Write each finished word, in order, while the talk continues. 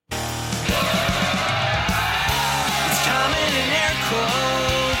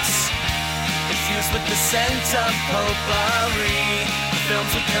quotes, infused with the scent of potpourri.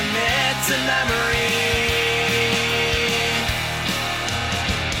 Films we commit to memory.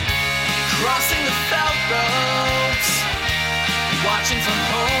 Crossing the felt ropes, watching from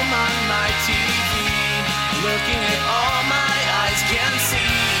home on my TV, looking at all my eyes can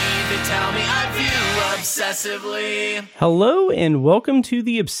see. They tell me I view obsessively. Hello and welcome to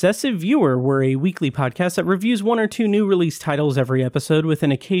The Obsessive Viewer. We're a weekly podcast that reviews one or two new release titles every episode with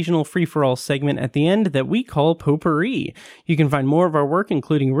an occasional free-for-all segment at the end that we call Potpourri. You can find more of our work,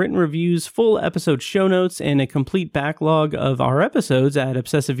 including written reviews, full episode show notes, and a complete backlog of our episodes at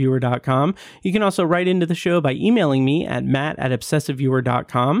obsessiveviewer.com. You can also write into the show by emailing me at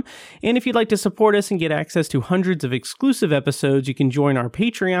matt@obsessiveviewer.com. And if you'd like to support us and get access to hundreds of exclusive episodes, you can join our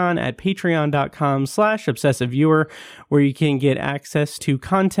Patreon at patreon.com/obsessiveviewer, where you can get access to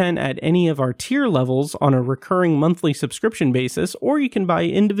content at any of our tier levels on a recurring monthly subscription basis, or you can buy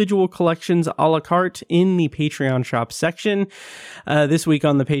individual collections a la carte in the Patreon shop section. This week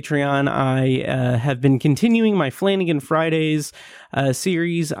on the Patreon, I have been continuing my Flanagan Fridays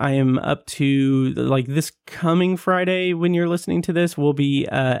series. I am up to, this coming Friday, when you're listening to this, will be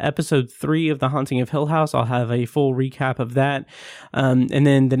episode 3 of The Haunting of Hill House. I'll have a full recap of that. And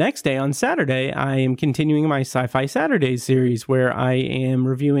then the next day, on Saturday, I am continuing my Sci-Fi Saturdays series, where I am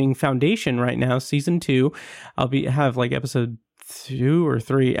reviewing Foundation right now, season 2. I'll have episode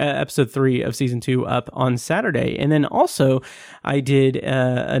 3 of season 2 up on Saturday. And then also I did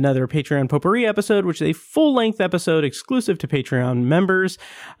another Patreon Potpourri episode, which is a full-length episode exclusive to Patreon members.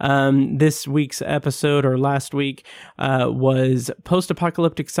 This week's episode, or last week, was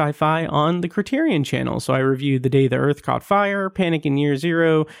post-apocalyptic sci-fi on the Criterion channel. So I reviewed The Day the Earth Caught Fire, Panic in Year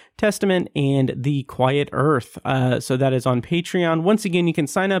Zero, Testament, and The Quiet Earth. So that is on Patreon. Once again, you can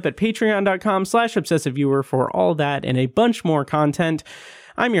sign up at patreon.com/obsessiveviewer for all that and a bunch more content.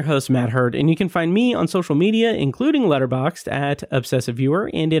 I'm your host, Matt Hurd, and you can find me on social media, including Letterboxd, at Obsessive Viewer.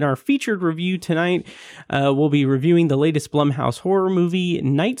 And in our featured review tonight, we'll be reviewing the latest Blumhouse horror movie,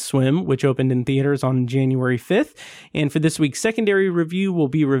 Night Swim, which opened in theaters on January 5th. And for this week's secondary review, we'll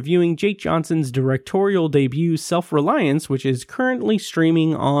be reviewing Jake Johnson's directorial debut, Reliance, which is currently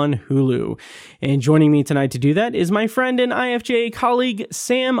streaming on Hulu. And joining me tonight to do that is my friend and IFJ colleague,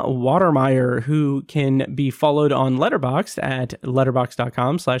 Sam Watermeier, who can be followed on Letterboxd at letterboxd.com/SamMovieMan,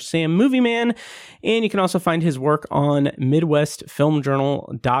 and you can also find his work on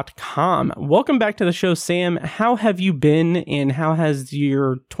MidwestFilmJournal.com. Welcome back to the show, Sam. How have you been, and how has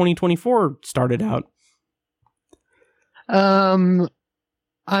your 2024 started out? I'm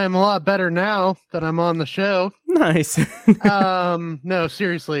a lot better now that I'm on the show. Nice. No,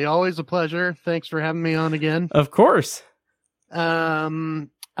 seriously, always a pleasure. Thanks for having me on again. Of course.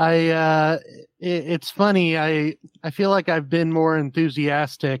 It's funny. I feel like I've been more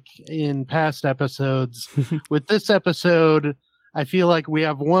enthusiastic in past episodes. With this episode, I feel like we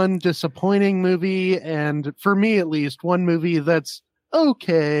have one disappointing movie, and for me at least, one movie that's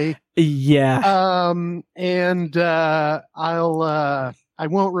okay. Yeah. I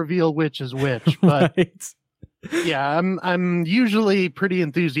won't reveal which is which, but right. Yeah, I'm usually pretty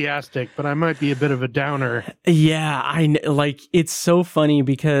enthusiastic, but I might be a bit of a downer. Yeah, it's so funny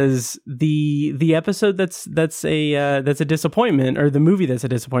because the episode that's a disappointment, or the movie that's a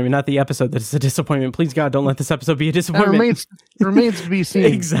disappointment, not the episode that's a disappointment. Please God, don't let this episode be a disappointment. Remains to be seen.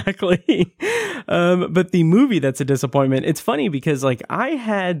 Exactly. But the movie that's a disappointment. It's funny because I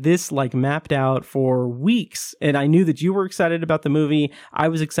had this mapped out for weeks, and I knew that you were excited about the movie. I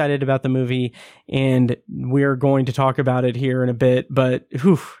was excited about the movie, and we're going to talk about it here in a bit, but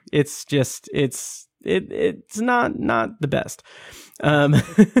it's not the best.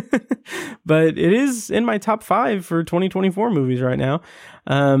 But it is in my top 5 for 2024 movies right now.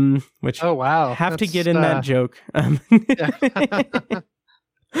 Which oh wow, have to get in that joke.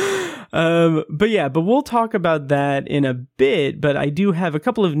 But we'll talk about that in a bit. But I do have a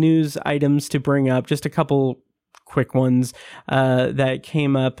couple of news items to bring up, just a couple quick ones that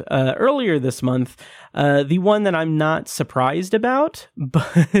came up earlier this month. The one that I'm not surprised about,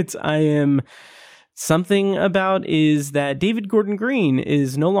 but I am something about, is that David Gordon Green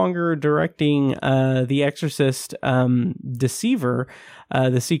is no longer directing The Exorcist Deceiver,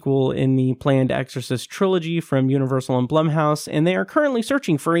 the sequel in the planned Exorcist trilogy from Universal and Blumhouse, and they are currently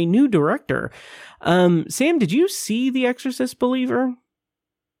searching for a new director. Sam, did you see The Exorcist Believer?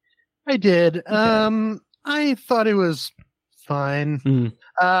 I did. Okay. I thought it was fine.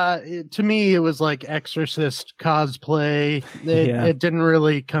 To me, it was like Exorcist cosplay. It didn't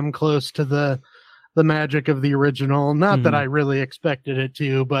really come close to the magic of the original. Not that I really expected it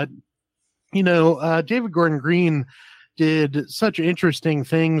to, but David Gordon Green did such interesting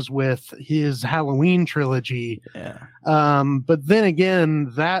things with his Halloween trilogy. Yeah. But then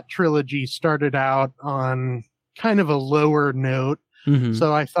again, that trilogy started out on kind of a lower note. Mm-hmm.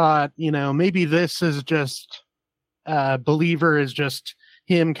 So I thought, maybe this is just Believer is just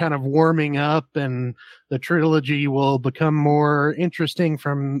him kind of warming up, and the trilogy will become more interesting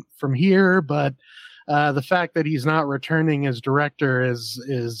from here. But the fact that he's not returning as director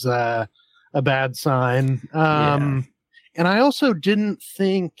is a bad sign. And I also didn't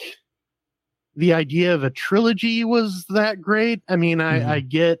think the idea of a trilogy was that great. I mean, I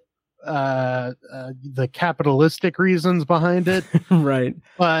get the capitalistic reasons behind it, right?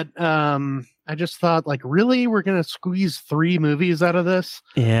 But I just thought, like, really, we're gonna squeeze 3 movies out of this?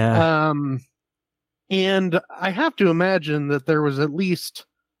 Yeah. And I have to imagine that there was at least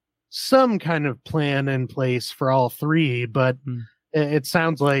some kind of plan in place for all 3, but it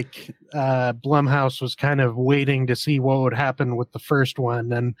sounds like Blumhouse was kind of waiting to see what would happen with the first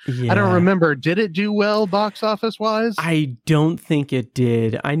one. And I don't remember, did it do well box office wise? I don't think it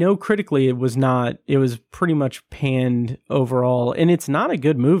did. I know critically it was not. It was pretty much panned overall, and it's not a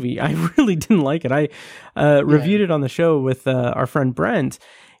good movie. I really didn't like it. I reviewed it on the show with our friend Brent,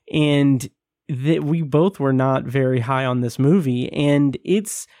 and we both were not very high on this movie. And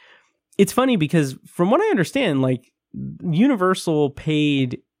it's funny because from what I understand, like, Universal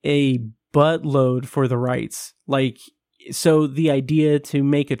paid a buttload for the rights. Like, so the idea to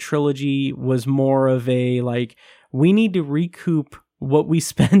make a trilogy was more of a, like, we need to recoup what we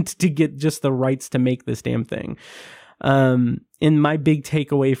spent to get just the rights to make this damn thing. And my big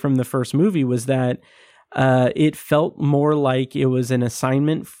takeaway from the first movie was that it felt more like it was an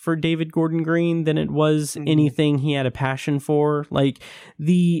assignment for David Gordon Green than it was anything he had a passion for. Like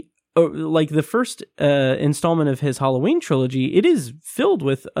the first installment of his Halloween trilogy, it is filled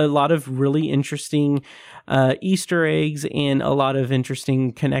with a lot of really interesting Easter eggs and a lot of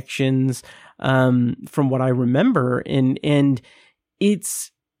interesting connections from what I remember. And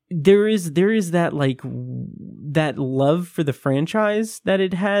there is that, like, that love for the franchise that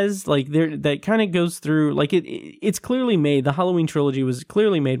it has, like, there, that kind of goes through, like, it's clearly made. The Halloween trilogy was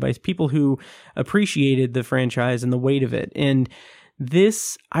clearly made by people who appreciated the franchise and the weight of it. And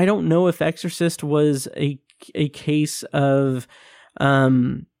this, I don't know if Exorcist was a case of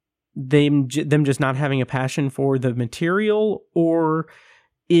them just not having a passion for the material, or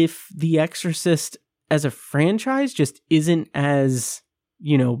if The Exorcist as a franchise just isn't as,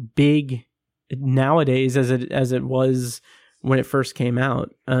 big nowadays as it was when it first came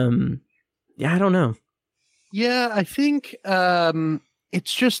out. I don't know. Yeah, I think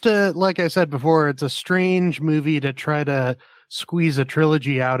it's just like I said before, it's a strange movie to try to squeeze a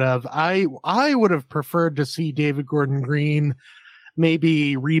trilogy out of. I would have preferred to see David Gordon Green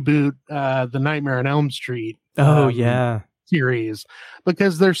maybe reboot the Nightmare on Elm Street series,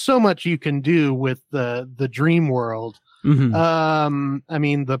 because there's so much you can do with the dream world. I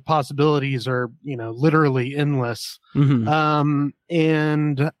mean, the possibilities are, literally endless.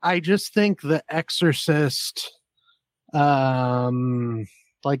 And I just think The Exorcist,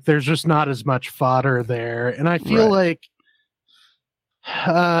 like, there's just not as much fodder there. And I feel like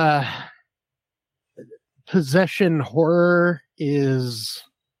possession horror is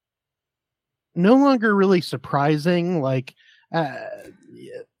no longer really surprising. Like,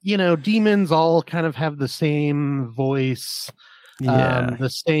 demons all kind of have the same voice, the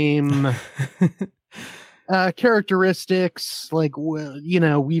same characteristics. Like,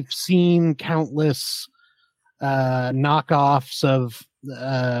 we've seen countless knockoffs of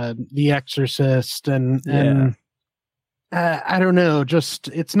The Exorcist, and I don't know, just,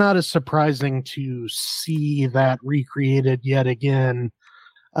 it's not as surprising to see that recreated yet again.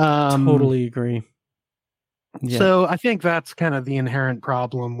 Totally agree. Yeah. So I think that's kind of the inherent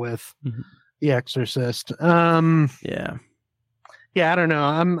problem with The Exorcist. Yeah, I don't know.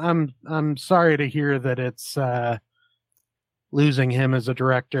 I'm sorry to hear that it's losing him as a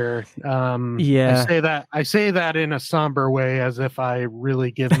director. I say that in a somber way, as if I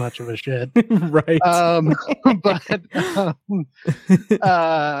really give much of a shit. Right.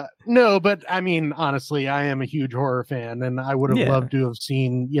 No, but I mean, honestly, I am a huge horror fan, and I would have loved to have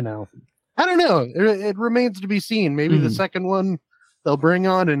seen, I don't know. It remains to be seen. Maybe the second one, they'll bring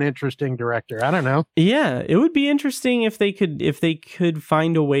on an interesting director. I don't know. Yeah, it would be interesting if they could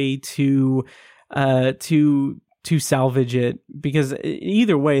find a way to salvage it, because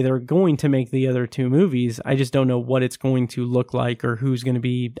either way they're going to make the other 2 movies. I just don't know what it's going to look like or who's going to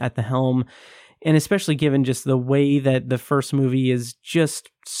be at the helm. And especially given just the way that the first movie is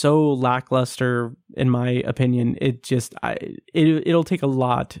just so lackluster, in my opinion, it'll take a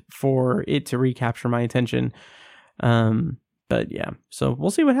lot for it to recapture my attention. But yeah, so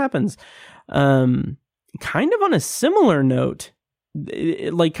we'll see what happens. Kind of on a similar note,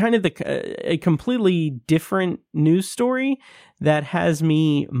 like kind of a completely different news story that has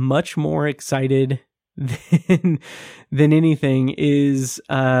me much more excited than anything is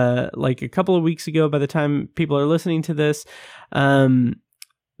like a couple of weeks ago, by the time people are listening to this,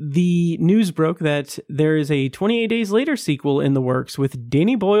 the news broke that there is a 28 Days Later sequel in the works, with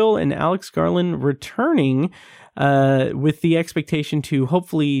Danny Boyle and Alex Garland returning, with the expectation to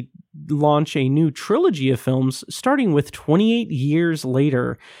hopefully launch a new trilogy of films starting with 28 Years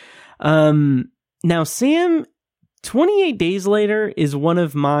Later. Now, Sam, 28 Days Later is one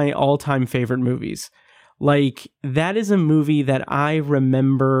of my all-time favorite movies. Like, that is a movie that I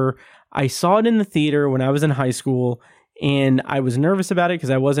remember. I saw it in the theater when I was in high school, and I was nervous about it because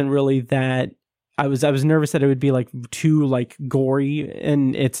I wasn't really that. I was nervous that it would be like too like gory,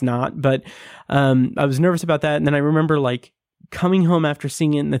 and it's not. But I was nervous about that, and then I remember like coming home after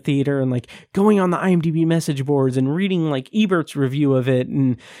seeing it in the theater and like going on the IMDb message boards and reading like Ebert's review of it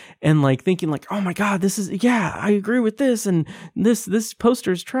and like thinking like, oh my God, I agree with this, and this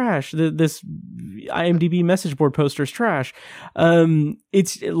poster's trash. This IMDb message board poster's trash.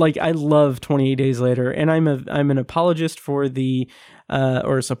 It's like, I love 28 Days Later, and I'm an apologist for the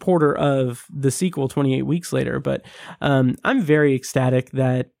or a supporter of the sequel 28 Weeks Later, but I'm very ecstatic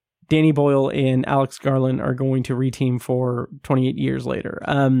that Danny Boyle and Alex Garland are going to reteam for 28 Years Later.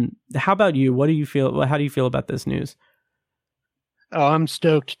 How about you? What do you feel? How do you feel about this news? Oh, I'm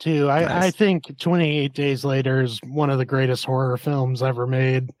stoked too. Nice. I think 28 Days Later is one of the greatest horror films ever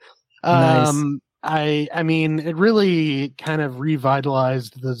made. Nice. I mean, it really kind of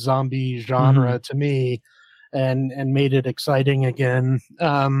revitalized the zombie genre to me, and made it exciting again.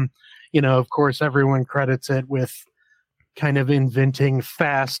 Of course, everyone credits it with kind of inventing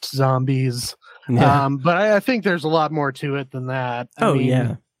fast zombies. Yeah. But I think there's a lot more to it than that.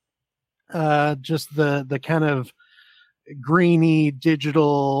 Just the kind of grainy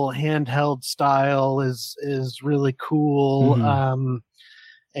digital handheld style is really cool.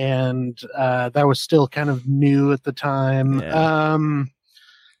 And that was still kind of new at the time. Yeah.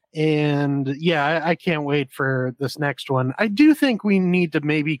 And yeah, I can't wait for this next one. I do think we need to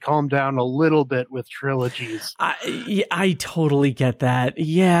maybe calm down a little bit with trilogies. I totally get that.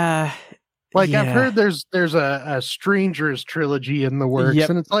 Yeah. Like, I've heard there's a Strangers trilogy in the works,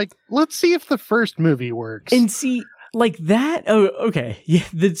 and it's like, let's see if the first movie works. And see, like that. Oh, okay. Yeah,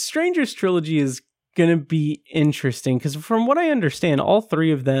 the Strangers trilogy is gonna be interesting because, from what I understand, all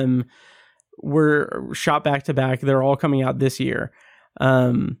three of them were shot back to back. They're all coming out this year.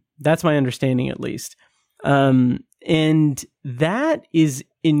 That's my understanding, at least. And that is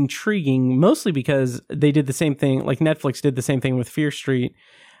intriguing, mostly because they did the same thing. Like, Netflix did the same thing with Fear Street,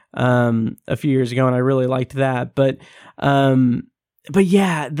 a few years ago, and I really liked that. But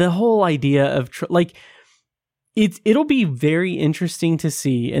yeah, the whole idea of it'll be very interesting to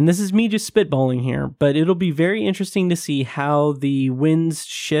see. And this is me just spitballing here, but it'll be very interesting to see how the winds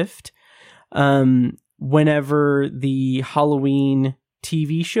shift, whenever the Halloween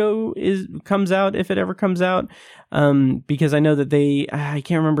TV show comes out, if it ever comes out, because I know that I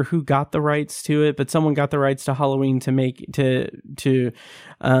can't remember who got the rights to it, but someone got the rights to Halloween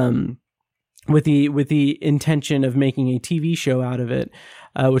with the intention of making a TV show out of it,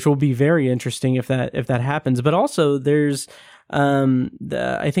 which will be very interesting if that happens. But also there's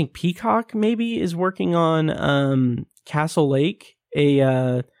I think Peacock maybe is working on Castle Lake,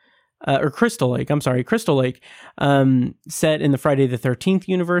 or Crystal Lake, Crystal Lake, set in the Friday the 13th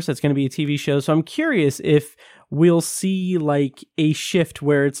universe. That's going to be a TV show. So I'm curious if we'll see like a shift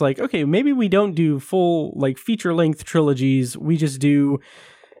where it's like, okay, maybe we don't do full like feature length trilogies. We just do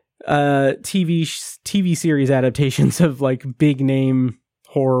TV series adaptations of like big name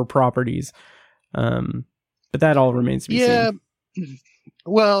horror properties. But that all remains to be seen.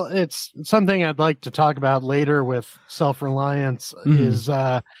 Well, it's something I'd like to talk about later with Self-Reliance. Is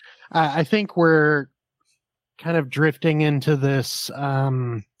I think we're kind of drifting into this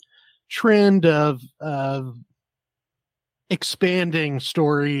trend of expanding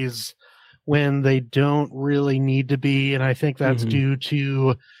stories when they don't really need to be, and I think that's due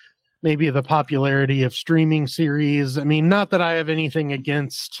to maybe the popularity of streaming series. I mean, not that I have anything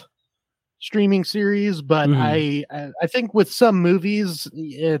against streaming series, but I think with some movies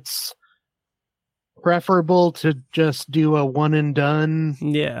it's preferable to just do a one and done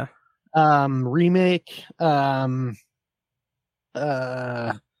remake.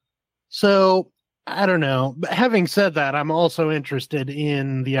 So I don't know. But having said that, I'm also interested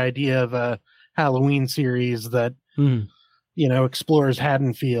in the idea of a Halloween series that explores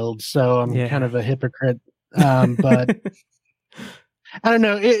Haddonfield. So I'm kind of a hypocrite But I don't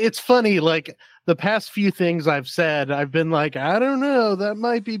know. It's funny. Like the past few things I've said, I've been like, I don't know, that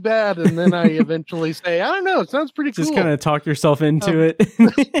might be bad. And then I eventually say, I don't know, it sounds pretty cool. Just kind of talk yourself into it.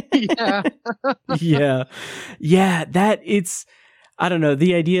 Yeah. Yeah. That it's, I don't know,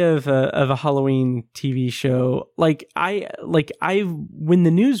 the idea of a Halloween TV show, when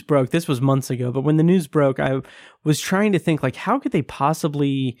the news broke, this was months ago, but when the news broke, I was trying to think like, how could they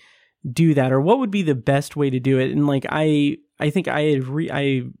possibly do that, or what would be the best way to do it? And like, I think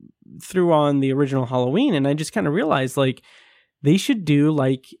I threw on the original Halloween, and I just kind of realized like they should do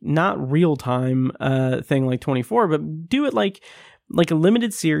like not real time thing like 24, but do it like a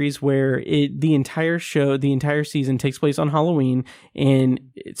limited series where the entire season takes place on Halloween, and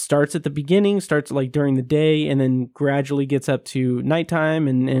it starts at the beginning, starts like during the day, and then gradually gets up to nighttime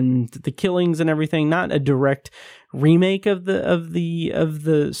and the killings and everything. Not a direct remake of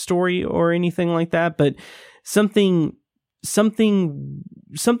the story or anything like that, but something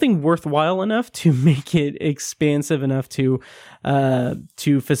worthwhile enough to make it expansive enough to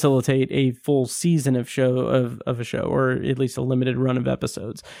facilitate a full season of a show, or at least a limited run of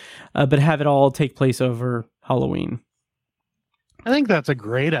episodes, but have it all take place over Halloween. I think that's a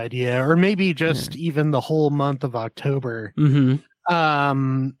great idea, or maybe just even the whole month of October. Mm-hmm.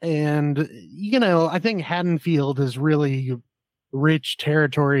 And you know, I think Haddonfield is really rich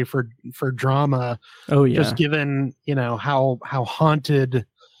territory for drama. Oh yeah, just given, you know, how haunted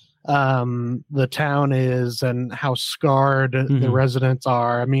the town is and how scarred the residents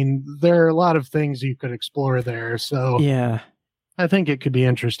are. I mean, there are a lot of things you could explore there. So yeah, I think it could be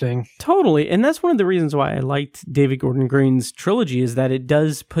interesting. Totally. And that's one of the reasons why I liked David Gordon Green's trilogy, is that it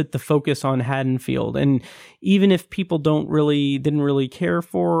does put the focus on Haddonfield. And even if people didn't really care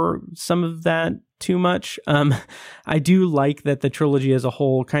for some of that too much, I do like that the trilogy as a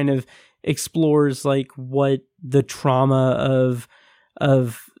whole kind of explores like what the trauma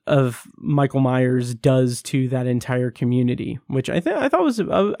of Michael Myers does to that entire community, which I thought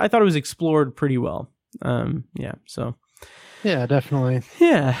it was explored pretty well. Yeah, definitely.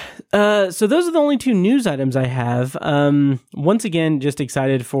 Yeah. So those are the only two news items I have. Once again, just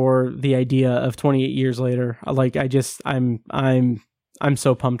excited for the idea of 28 years later. Like, I'm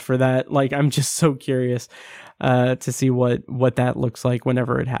so pumped for that. Like, I'm just so curious to see what that looks like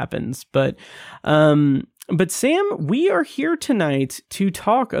whenever it happens. But Sam, we are here tonight to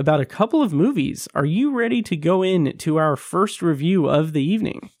talk about a couple of movies. Are you ready to go into our first review of the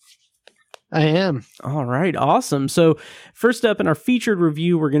evening? I am. All right, awesome. So first up in our featured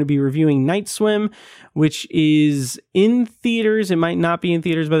review, we're going to be reviewing Night Swim, which is in theaters. It might not be in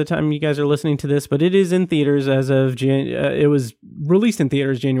theaters by the time you guys are listening to this, but it is in theaters as of it was released in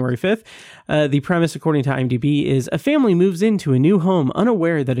theaters January 5th. The premise, according to IMDb, is a family moves into a new home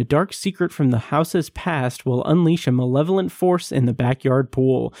unaware that a dark secret from the house's past will unleash a malevolent force in the backyard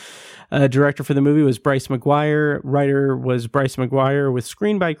pool. Director for the movie was Bryce McGuire. Writer was Bryce McGuire, with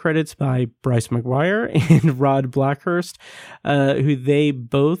screenplay credits by Bryce McGuire and Rod Blackhurst, who they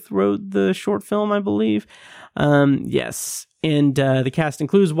both wrote the short film, I believe. Yes. And the cast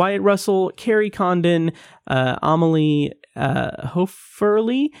includes Wyatt Russell, Carrie Condon, Amelie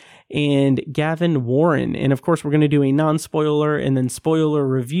Hoferle, and Gavin Warren. And of course, we're going to do a non-spoiler and then spoiler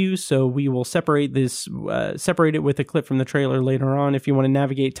review. So we will separate it with a clip from the trailer later on. If you want to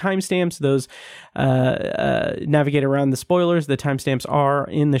navigate timestamps, those navigate around the spoilers. The timestamps are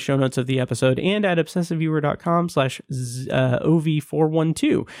in the show notes of the episode and at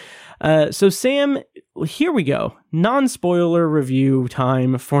obsessiveviewer.com/OV412. So Sam, here we go. Non-spoiler review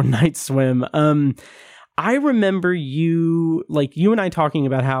time for Night Swim. I remember you and I talking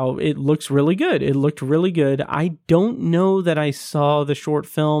about how it looks really good. It looked really good. I don't know that I saw the short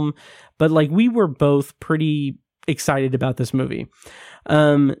film, but like we were both pretty excited about this movie.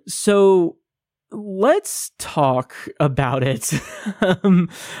 So let's talk about it.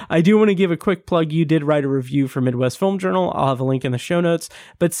 I do want to give a quick plug. You did write a review for Midwest Film Journal. I'll have a link in the show notes.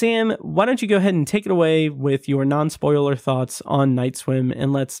 But Sam, why don't you go ahead and take it away with your non-spoiler thoughts on Night Swim,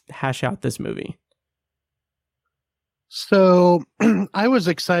 and let's hash out this movie. So I was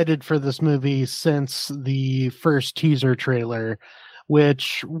excited for this movie since the first teaser trailer,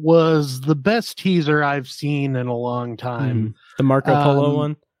 which was the best teaser I've seen in a long time. The Marco Polo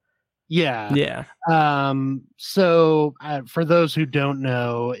one? Yeah. Yeah. So for those who don't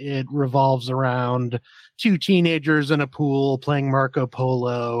know, it revolves around two teenagers in a pool playing Marco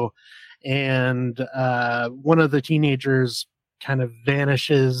Polo, and one of the teenagers kind of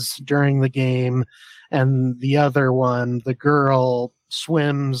vanishes during the game, and the other one, the girl,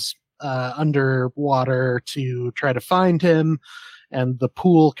 swims underwater to try to find him. and the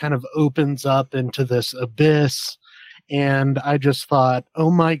pool kind of opens up into this abyss. And I just thought,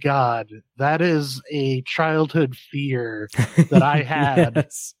 oh my God, that is a childhood fear that I had.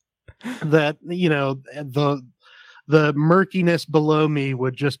 Yes. That, you know, the murkiness below me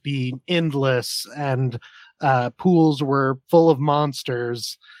would just be endless, and pools were full of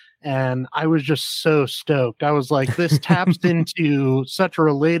monsters. And I was just so stoked. I was like, this taps into such a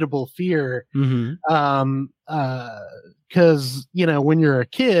relatable fear. Mm-hmm. Because, you know, when you're a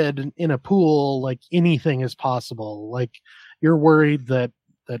kid in a pool, like anything is possible. Like you're worried that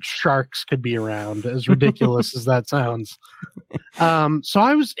sharks could be around, as ridiculous as that sounds. So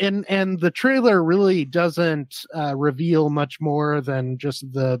I was and the trailer really doesn't reveal much more than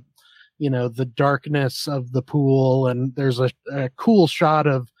just the, you know, the darkness of the pool. And there's a cool shot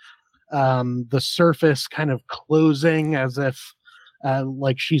of the surface kind of closing as if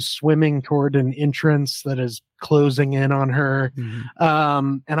like she's swimming toward an entrance that is closing in on her.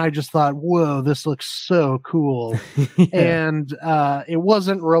 Mm-hmm. And I just thought, whoa, this looks so cool. Yeah. And it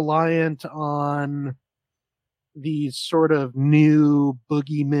wasn't reliant on these sort of new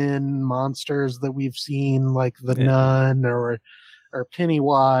boogeyman monsters that we've seen, like the Nun or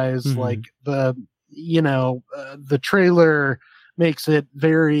Pennywise. Mm-hmm. Like the, you know, the trailer makes it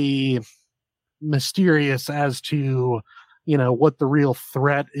very mysterious as to, you know, what the real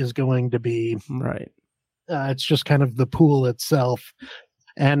threat is going to be. Right. It's just kind of the pool itself.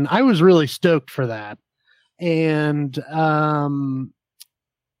 And I was really stoked for that. And I'll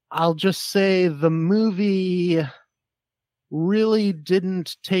just say the movie really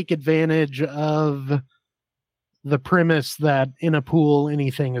didn't take advantage of the premise that in a pool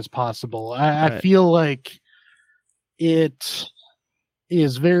anything is possible. I feel like it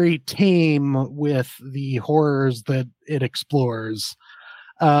is very tame with the horrors that it explores.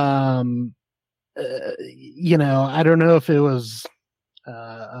 You know, I don't know if it was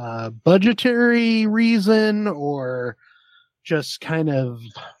a budgetary reason or just kind of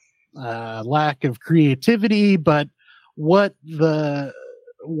lack of creativity, but what the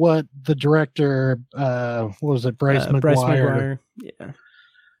director, what was it, Bryce McGuire? Yeah.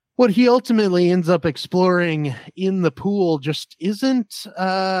 What he ultimately ends up exploring in the pool just isn't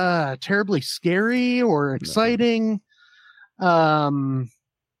terribly scary or exciting. No.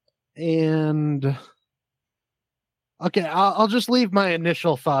 And okay, I'll just leave my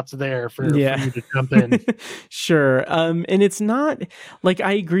initial thoughts there for you to jump in. Sure. And it's not like,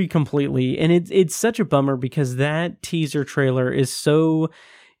 I agree completely. And it's such a bummer because that teaser trailer is so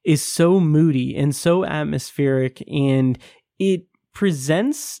moody and so atmospheric, and it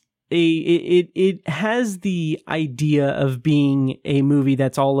presents it has the idea of being a movie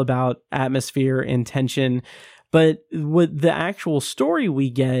that's all about atmosphere and tension, but what the actual story we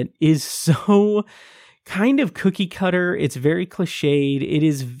get is so kind of cookie cutter. It's very cliched. It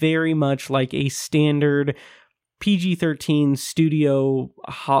is very much like a standard PG-13 studio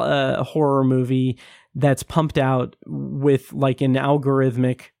horror movie that's pumped out with like an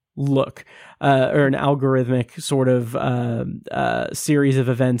algorithmic look or an algorithmic sort of series of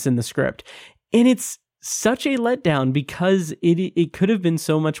events in the script. And it's such a letdown because it could have been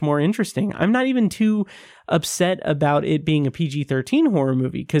so much more interesting. I'm not even too upset about it being a PG-13 horror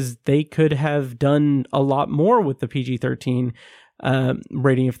movie because they could have done a lot more with the PG-13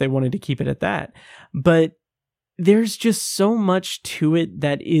 rating if they wanted to keep it at that. But there's just so much to it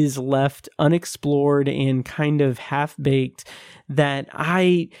that is left unexplored and kind of half-baked that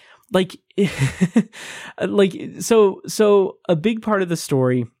I like. So a big part of the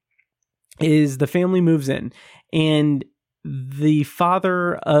story is the family moves in, and the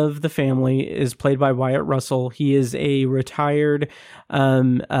father of the family is played by Wyatt Russell. He is a retired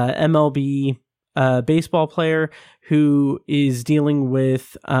MLB baseball player who is dealing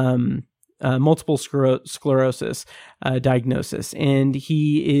with multiple sclerosis diagnosis, and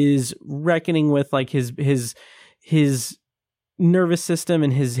he is reckoning with like his nervous system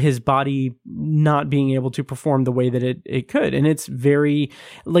and his body not being able to perform the way that it could. And it's very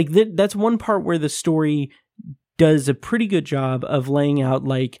like that's one part where the story does a pretty good job of laying out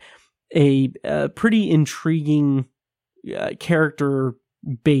like a pretty intriguing character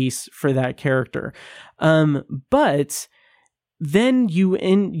base for that character. But then you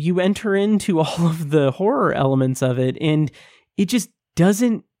enter into all of the horror elements of it, and it just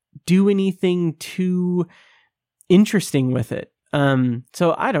doesn't do anything too interesting with it.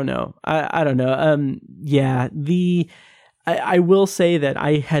 So I don't know. I don't know. Yeah, I will say that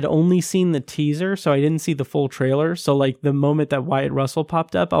I had only seen the teaser, so I didn't see the full trailer. So like the moment that Wyatt Russell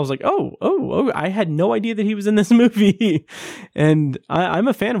popped up, I was like, oh, I had no idea that he was in this movie. And I'm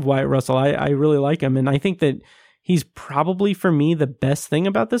a fan of Wyatt Russell. I really like him. And I think that he's probably for me the best thing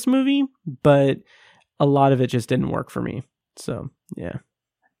about this movie, but a lot of it just didn't work for me. So, yeah.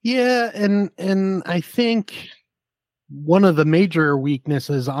 Yeah, and I think one of the major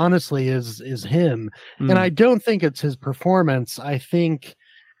weaknesses, honestly, is him. And I don't think it's his performance. I think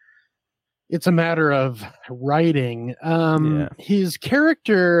it's a matter of writing. His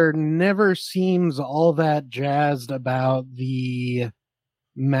character never seems all that jazzed about the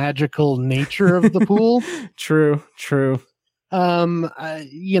magical nature of the pool. True. I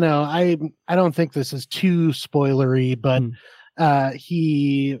don't think this is too spoilery, but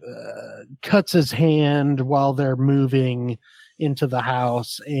he cuts his hand while they're moving into the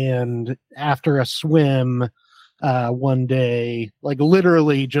house, and after a swim one day, like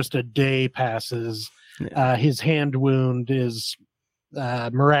literally just a day passes, his hand wound is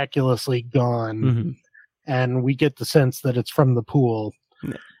miraculously gone, and we get the sense that it's from the pool.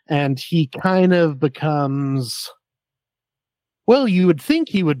 And he kind of becomes, well, you would think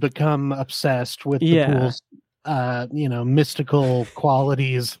he would become obsessed with the pool's mystical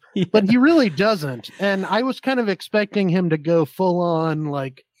qualities, but he really doesn't. And I was kind of expecting him to go full on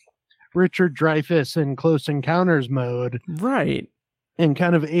like Richard Dreyfuss in Close Encounters mode, right, and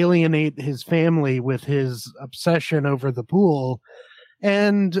kind of alienate his family with his obsession over the pool.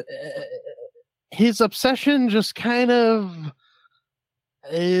 And his obsession just kind of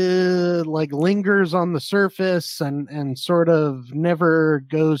like lingers on the surface and sort of never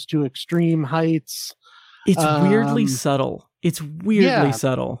goes to extreme heights. It's weirdly subtle.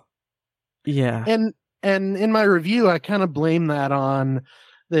 Subtle. Yeah. And in my review, I kind of blame that on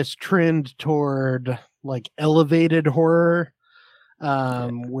this trend toward like elevated horror,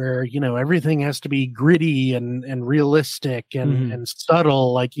 where, everything has to be gritty and realistic and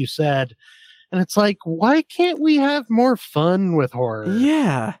subtle, like you said. And it's like, why can't we have more fun with horror?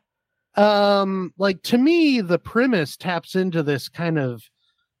 Yeah. Like, to me, the premise taps into this kind of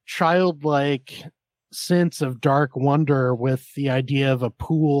childlike sense of dark wonder with the idea of a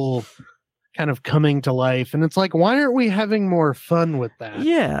pool kind of coming to life. And it's like, why aren't we having more fun with that?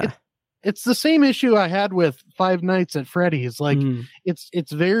 Yeah. It's the same issue I had with Five Nights at Freddy's. Like,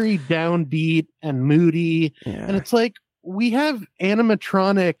 it's very downbeat and moody. Yeah. And it's like, we have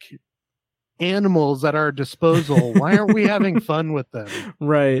animatronic animals at our disposal. Why aren't we having fun with them?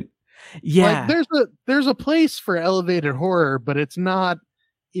 Right. Yeah. Like, there's a place for elevated horror, but it's not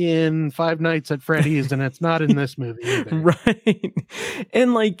in Five Nights at Freddy's, and it's not in this movie either. Right.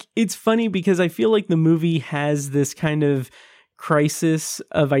 And like, it's funny because I feel like the movie has this kind of crisis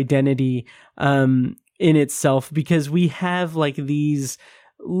of identity in itself, because we have like these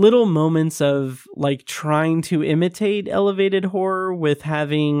little moments of like trying to imitate elevated horror with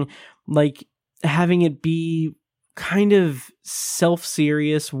having it be kind of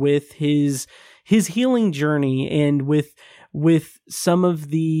self-serious with his healing journey, and with some of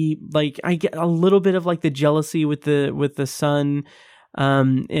the, like, I get a little bit of like the jealousy with the son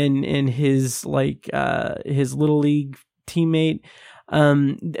and his like his little league teammate,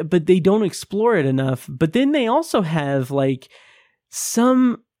 but they don't explore it enough. But then they also have like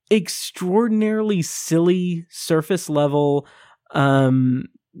some extraordinarily silly surface level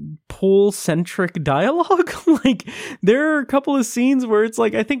pool-centric dialogue. Like, there are a couple of scenes where it's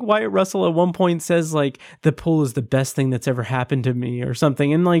like, I think Wyatt Russell at one point says like, the pool is the best thing that's ever happened to me or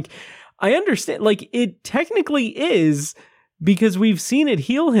something. And like, I understand, like, it technically is, because we've seen it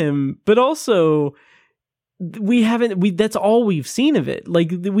heal him, but also that's all we've seen of it.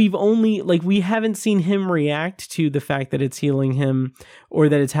 Like, we haven't seen him react to the fact that it's healing him or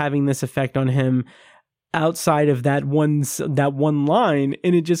that it's having this effect on him outside of that one line,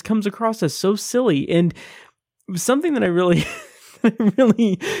 and it just comes across as so silly. And something that I really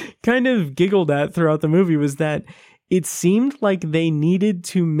really kind of giggled at throughout the movie was that it seemed like they needed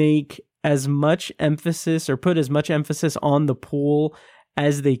to make as much emphasis, or put as much emphasis on the pool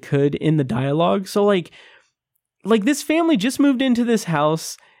as they could in the dialogue. So like this family just moved into this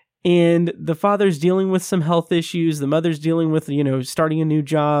house, and the father's dealing with some health issues. The mother's dealing with, starting a new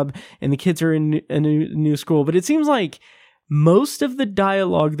job, and the kids are in a new school. But it seems like most of the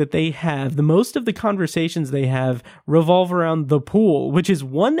dialogue that they have, most of the conversations they have, revolve around the pool, which is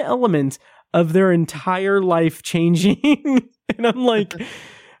one element of their entire life changing. And I'm like,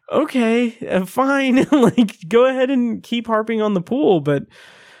 okay, fine. Like, go ahead and keep harping on the pool, but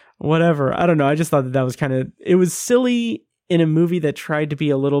whatever. I don't know. I just thought that was it was silly in a movie that tried to be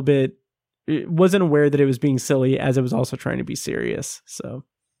a little bit, it wasn't aware that it was being silly as it was also trying to be serious. So,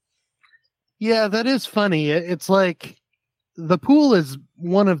 yeah, that is funny. It's like the pool is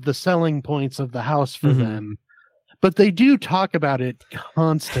one of the selling points of the house for them, but they do talk about it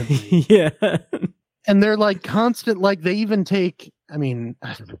constantly. Yeah. And they're like constant, like they even take, I mean,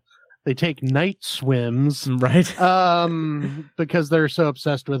 they take night swims, right? Because they're so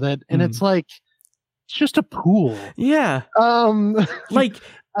obsessed with it. And it's like, it's just a pool. Yeah. Like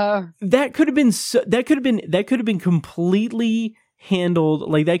that could have been completely handled.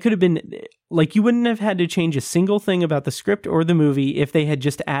 Like that could have been like, you wouldn't have had to change a single thing about the script or the movie if they had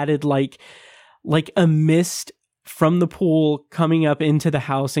just added like a mist from the pool coming up into the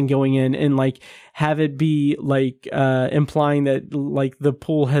house and going in, and like have it be like implying that like the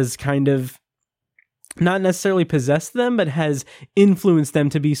pool has kind of not necessarily possessed them, but has influenced them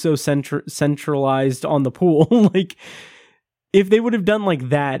to be so centralized on the pool. Like if they would have done like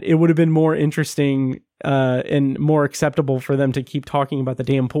that, it would have been more interesting and more acceptable for them to keep talking about the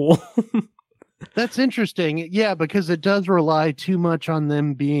damn pool. That's interesting. Yeah, because it does rely too much on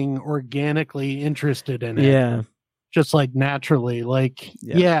them being organically interested in it. Yeah. Just like naturally. Like,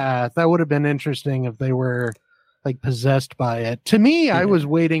 yeah, that would have been interesting if they were like possessed by it. To me, I was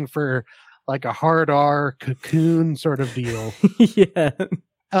waiting for like a hard R Cocoon sort of deal. Yeah.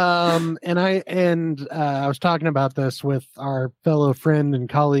 And I was talking about this with our fellow friend and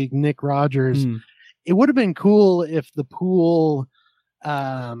colleague Nick Rogers. It would have been cool if the pool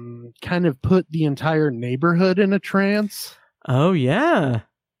kind of put the entire neighborhood in a trance. Oh yeah.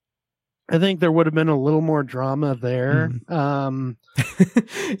 I think there would have been a little more drama there. I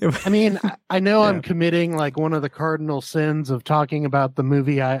mean, I know I'm committing like one of the cardinal sins of talking about the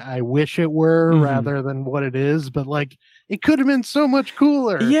movie I wish it were rather than what it is, but like it could have been so much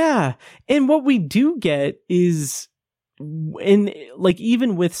cooler. Yeah. And what we do get is, in like,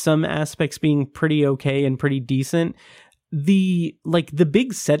 even with some aspects being pretty okay and pretty decent, the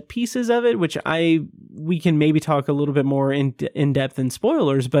big set pieces of it, which we can maybe talk a little bit more in depth in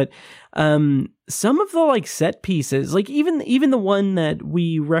spoilers, but some of the like set pieces, like even the one that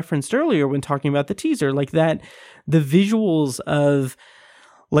we referenced earlier when talking about the teaser, like that, the visuals of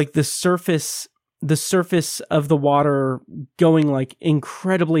like the surface of the water going like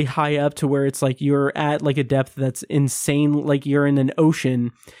incredibly high up to where it's like you're at like a depth that's insane, like you're in an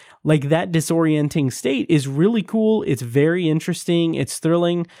ocean. Like that disorienting state is really cool. It's very interesting. It's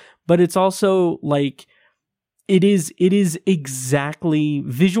thrilling, but it's also like, it is exactly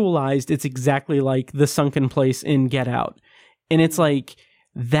visualized. It's exactly like the sunken place in Get Out. And it's like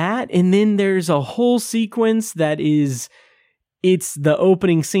that. And then there's a whole sequence that it's the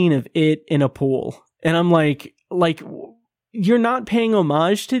opening scene of it in a pool. And I'm like, you're not paying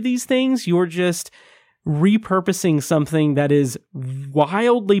homage to these things. You're just repurposing something that is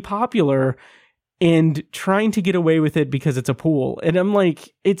wildly popular and trying to get away with it because it's a pool. And I'm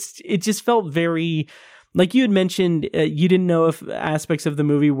like, it just felt very, like you had mentioned, you didn't know if aspects of the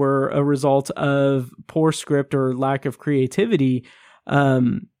movie were a result of poor script or lack of creativity.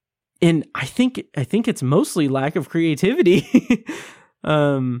 And I think it's mostly lack of creativity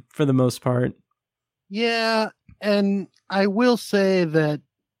for the most part. Yeah. And I will say that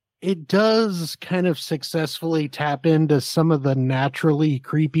it does kind of successfully tap into some of the naturally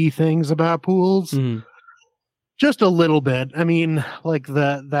creepy things about pools. Just a little bit. I mean, like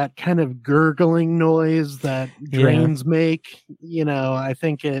that kind of gurgling noise that drains make, you know, I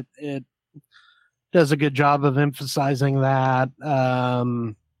think it does a good job of emphasizing that.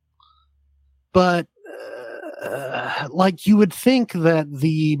 But like you would think that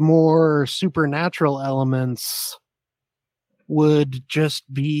the more supernatural elements would just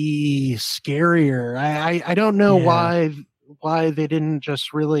be scarier. I don't know why they didn't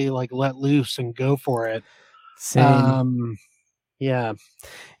just really like let loose and go for it. Same. Yeah,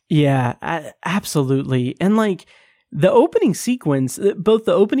 absolutely. And like the opening sequence, both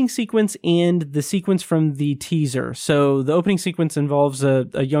the opening sequence and the sequence from the teaser. So the opening sequence involves a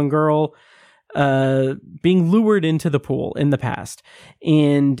young girl being lured into the pool in the past,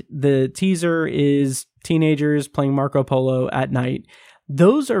 and the teaser is teenagers playing Marco Polo at night.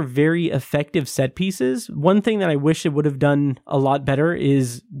 Those are very effective set pieces. One thing that I wish it would have done a lot better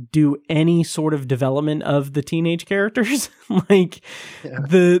is do any sort of development of the teenage characters. Like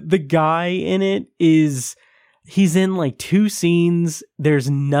the guy in it he's in like 2 scenes. There's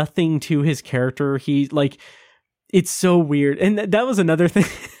nothing to his character. It's so weird. And that was another thing.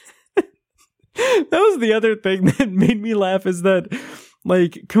 That was the other thing that made me laugh, is that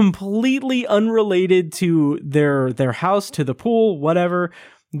like completely unrelated to their house, to the pool, whatever,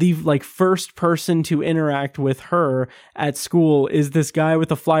 the like first person to interact with her at school is this guy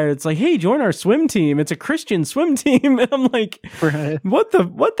with a flyer. It's like, hey, join our swim team. It's a Christian swim team. And I'm like, what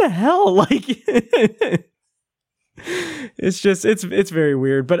the hell? Like, It's very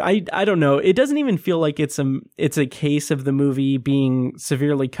weird, but I don't know. It doesn't even feel like it's a case of the movie being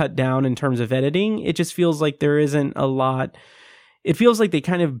severely cut down in terms of editing. It just feels like there isn't a lot. It feels like they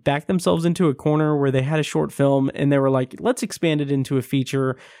kind of backed themselves into a corner where they had a short film and they were like, let's expand it into a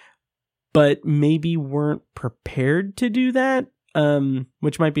feature, but maybe weren't prepared to do that,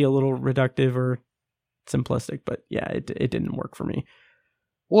 which might be a little reductive or simplistic, but yeah, it didn't work for me.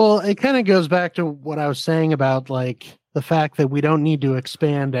 Well, it kind of goes back to what I was saying about like the fact that we don't need to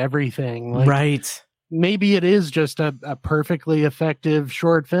expand everything. Like, right. Maybe it is just a perfectly effective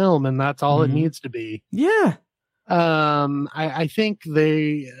short film and that's all it needs to be. Yeah. I think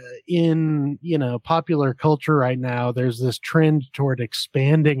they, in, popular culture right now, there's this trend toward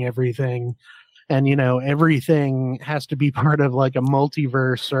expanding everything. And, everything has to be part of like a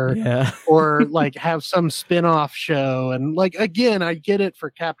multiverse or like have some spin-off show. And like, again, I get it for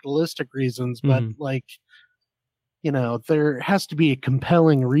capitalistic reasons, but like, there has to be a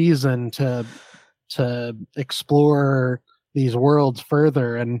compelling reason to explore these worlds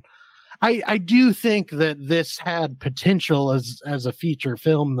further. And I do think that this had potential as a feature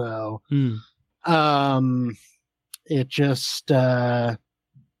film, though. It just,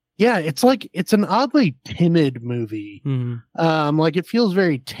 it's an oddly timid movie. Like it feels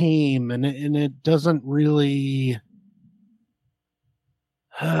very tame, and it doesn't really,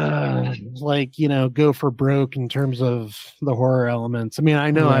 go for broke in terms of the horror elements. I mean, I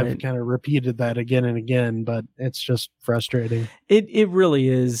know I've kind of repeated that again and again, but it's just frustrating. It really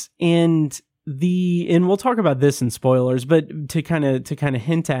is. And we'll talk about this in spoilers, but to kind of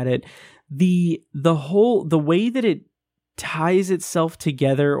hint at it, the way that it ties itself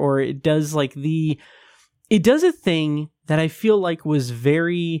together, or it does it does a thing that I feel like was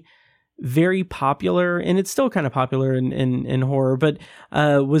very, very popular, and it's still kind of popular in horror, but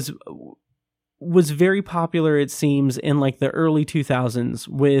was very popular, it seems, in like the early 2000s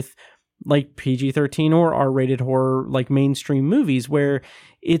with like PG-13 or R-rated horror, like mainstream movies, where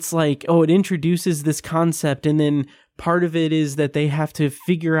it's like, oh, it introduces this concept, and then part of it is that they have to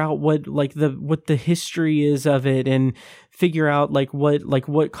figure out what the history is of it, and figure out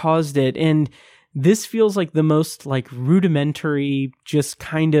what caused it. And this feels like the most like rudimentary, just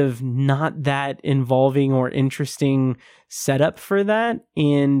kind of not that involving or interesting setup for that.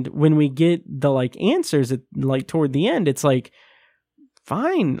 And when we get the like answers at like toward the end, it's like,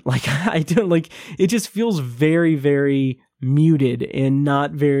 fine. Like I don't like, it just feels very, very muted and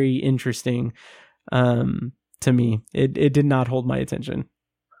not very interesting. To me, it did not hold my attention.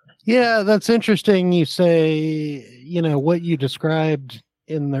 Yeah, that's interesting. You say, what you described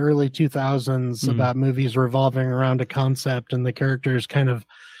in the early 2000s about movies revolving around a concept and the characters kind of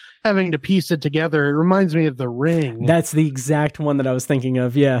having to piece it together. It reminds me of The Ring. That's the exact one that I was thinking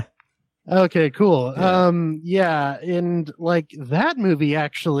of. Yeah. Okay, cool. Yeah. And like that movie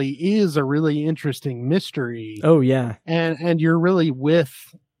actually is a really interesting mystery. Oh yeah. And you're really with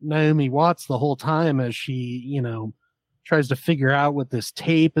Naomi Watts the whole time as she, tries to figure out what this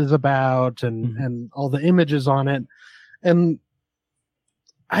tape is about and all the images on it. And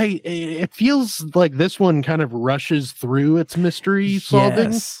it feels like this one kind of rushes through its mystery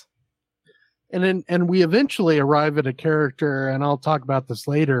solving. Yes. And we eventually arrive at a character, and I'll talk about this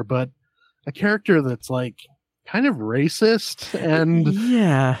later, but a character that's like kind of racist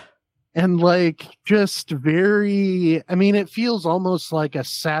and like just very, I mean, it feels almost like a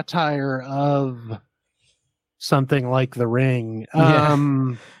satire of something like The Ring.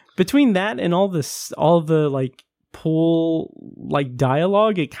 Between that and all the like pool like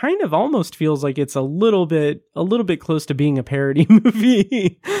dialogue, it kind of almost feels like it's a little bit close to being a parody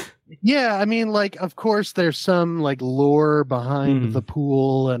movie. Yeah, I mean, like, of course there's some like lore behind the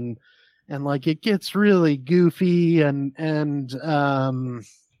pool, and like it gets really goofy and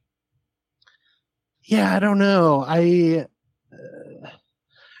yeah, I don't know.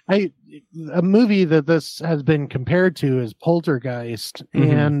 A movie that this has been compared to is Poltergeist,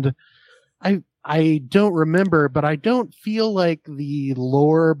 and I don't remember, but I don't feel like the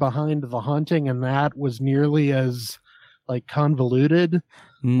lore behind the haunting in that was nearly as like convoluted.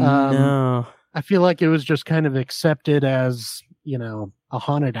 No. I feel like it was just kind of accepted as, a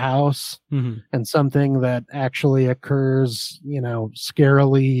haunted house and something that actually occurs,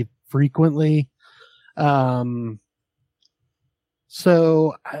 scarily frequently.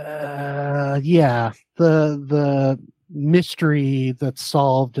 So, yeah, the mystery that's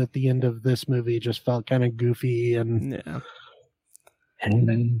solved at the end of this movie just felt kind of goofy and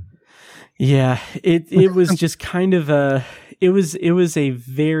yeah, it was just kind of it was a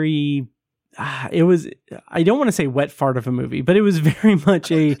very it was, I don't want to say wet fart of a movie, but it was very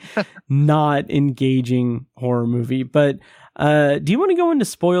much a not engaging horror movie. But do you want to go into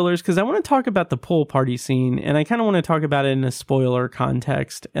spoilers? Because I want to talk about the pool party scene, and I kind of want to talk about it in a spoiler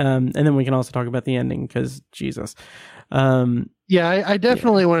context. And then we can also talk about the ending, because Jesus. Yeah, I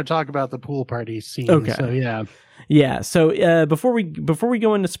definitely want to talk about the pool party scene. Okay. So yeah. Yeah. So before we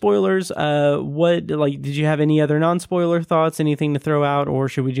go into spoilers, did you have any other non-spoiler thoughts? Anything to throw out, or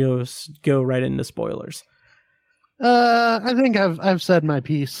should we just go right into spoilers? I think I've said my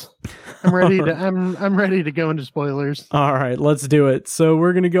piece. I'm ready to I'm ready to go into spoilers. All right, let's do it. So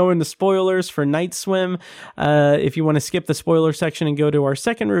we're going to go into spoilers for Night Swim. If you want to skip the spoiler section and go to our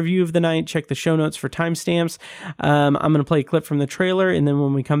second review of the night, check the show notes for timestamps. I'm going to play a clip from the trailer, and then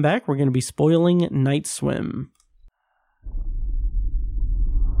when we come back, we're going to be spoiling Night Swim.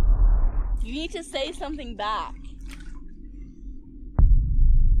 You need to say something back.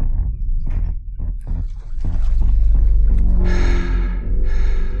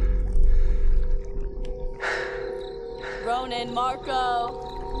 Ronan, Marco.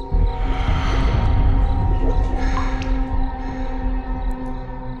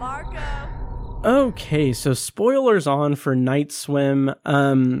 Marco. Okay, so spoilers on for Night Swim.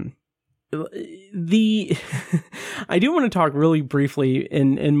 I do want to talk really briefly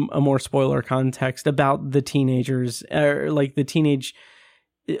in a more spoiler context about the teenagers, like the teenage,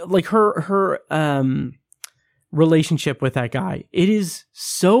 like her relationship with that guy. It is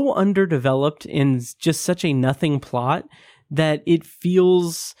so underdeveloped in just such a nothing plot that it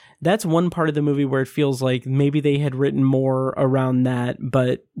feels, that's one part of the movie where it feels like maybe they had written more around that,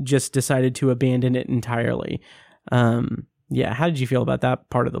 but just decided to abandon it entirely. Yeah. How did you feel about that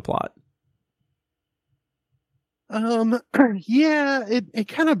part of the plot? Yeah, it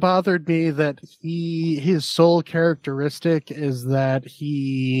kind of bothered me that his sole characteristic is that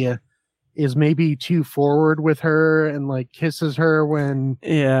he is maybe too forward with her and like kisses her when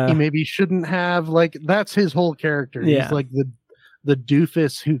he maybe shouldn't have. Like, that's his whole character. Yeah. He's like the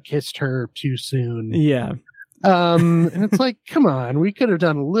doofus who kissed her too soon. Yeah. And it's like, come on, we could have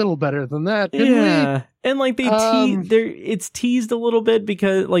done a little better than that, couldn't we? And like it's teased a little bit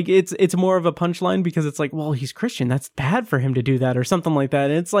because like it's more of a punchline because it's like, well, he's Christian, that's bad for him to do that or something like that.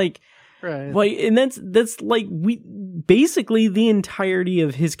 And it's like, right. Like, and that's like basically the entirety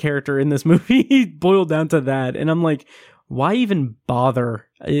of his character in this movie boiled down to that. And I'm like, why even bother?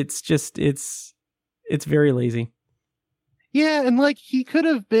 It's just it's very lazy. Yeah, and like he could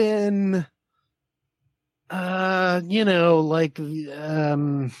have been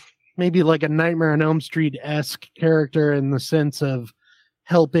maybe like a Nightmare on Elm Street-esque character in the sense of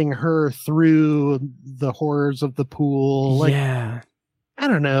helping her through the horrors of the pool. Like, yeah. I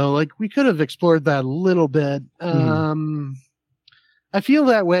don't know, like we could have explored that a little bit. I feel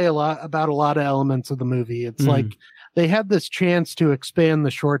that way about a lot of elements of the movie. It's like they had this chance to expand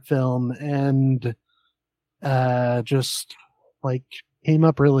the short film and just like came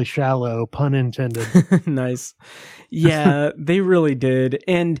up really shallow, pun intended. Nice. Yeah, they really did.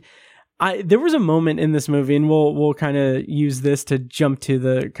 And there was a moment in this movie, and we'll kind of use this to jump to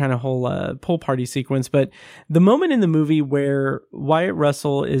the kind of whole pool party sequence, but the moment in the movie where Wyatt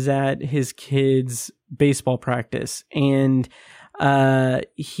Russell is at his kid's baseball practice, and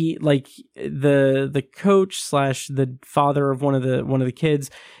he, like, the coach / the father of one of the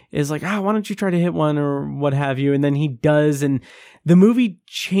kids is like, why don't you try to hit one or what have you? And then he does, and the movie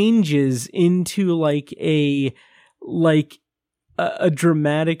changes into like a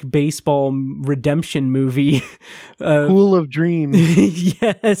dramatic baseball redemption movie. Pool of Dreams.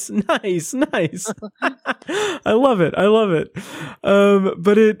 Yes, nice. I love it.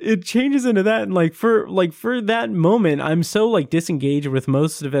 But it changes into that, and for that moment, I'm so like disengaged with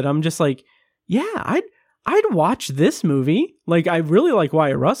most of it. I'm just like, yeah, I'd watch this movie. Like, I really like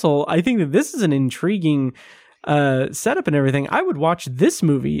Wyatt Russell. I think that this is an intriguing setup and everything. I would watch this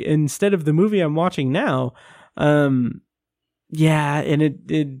movie instead of the movie I'm watching now. Yeah, and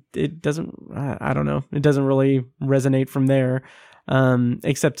it doesn't, I don't know, it doesn't really resonate from there,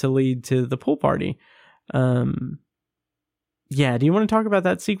 except to lead to the pool party. Yeah, do you want to talk about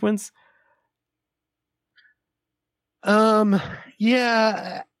that sequence?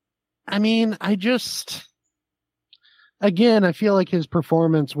 Yeah, I mean, again, I feel like his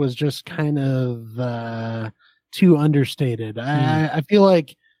performance was just kind of too understated. I feel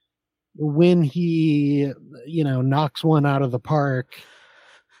like when he, knocks one out of the park,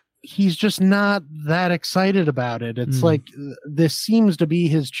 he's just not that excited about it. It's like this seems to be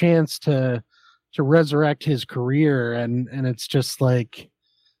his chance to resurrect his career, and it's just like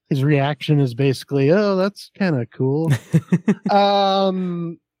his reaction is basically, oh, that's kind of cool.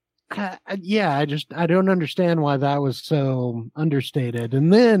 Yeah, I don't understand why that was so understated.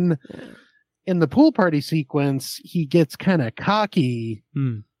 And then in the pool party sequence, he gets kind of cocky,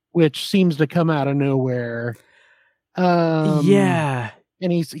 which seems to come out of nowhere. Yeah.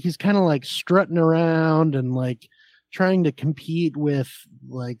 And he's kind of like strutting around and like trying to compete with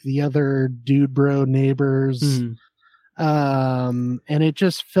like the other dude bro neighbors. And it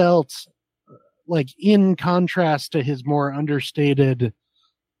just felt like, in contrast to his more understated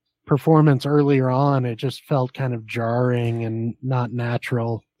performance earlier on, it just felt kind of jarring and not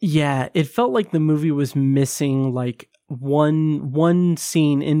natural. Yeah, it felt like the movie was missing like one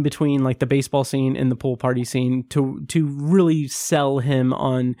scene in between, like the baseball scene and the pool party scene, to really sell him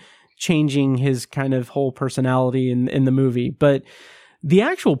on changing his kind of whole personality in the movie. But the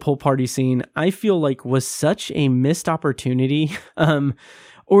actual pool party scene, I feel like, was such a missed opportunity.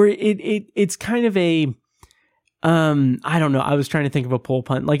 Or it's kind of a I don't know. I was trying to think of a pool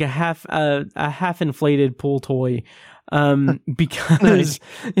pun, like a half inflated pool toy, because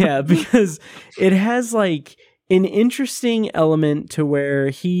because it has like an interesting element to where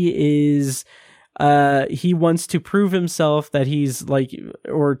he wants to prove himself that he's like,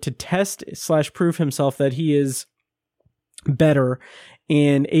 or to test / prove himself that he is better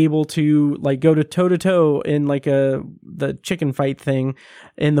and able to like go to toe in like the chicken fight thing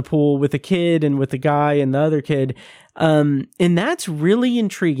in the pool with the kid and with the guy and the other kid. And that's really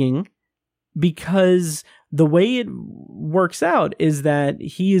intriguing, because the way it works out is that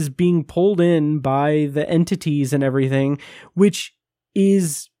he is being pulled in by the entities and everything, which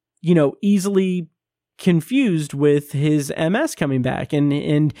is, easily confused with his MS coming back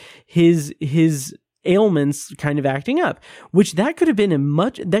and his ailments kind of acting up, which that could have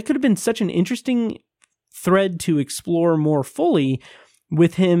been such an interesting thread to explore more fully,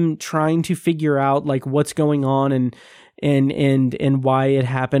 with him trying to figure out like what's going on and why it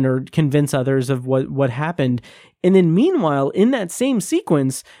happened, or convince others of what happened. And then meanwhile, in that same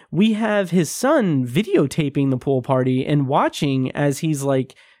sequence, we have his son videotaping the pool party and watching as he's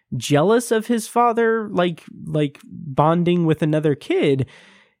like jealous of his father, like bonding with another kid.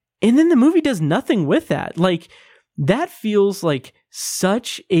 And then the movie does nothing with that. Like, that feels like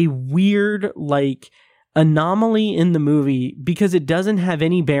such a weird, like, anomaly in the movie, because it doesn't have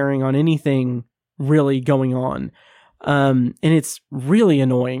any bearing on anything really going on. And it's really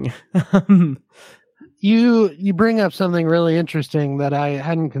annoying. You bring up something really interesting that I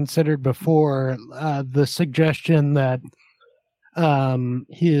hadn't considered before. The suggestion that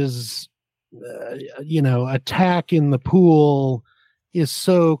his attack in the pool is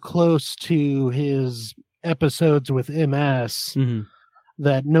so close to his episodes with MS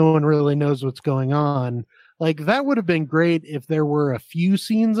that no one really knows what's going on. Like, that would have been great if there were a few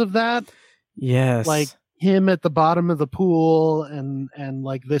scenes of that. Yes. Like him at the bottom of the pool and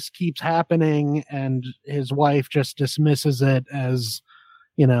like this keeps happening and his wife just dismisses it as,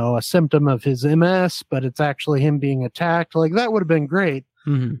 a symptom of his MS, but it's actually him being attacked. Like, that would have been great.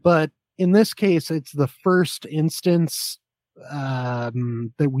 But in this case, it's the first instance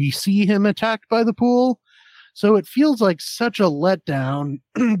that we see him attacked by the pool. So it feels like such a letdown,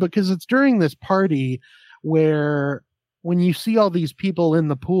 because it's during this party where, when you see all these people in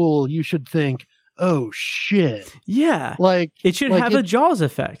the pool, you should think, oh shit. Yeah. Like, it should have a Jaws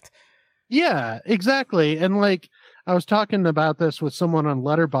effect. Yeah, exactly. And like, I was talking about this with someone on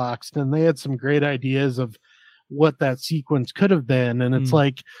Letterboxd, and they had some great ideas of what that sequence could have been. And it's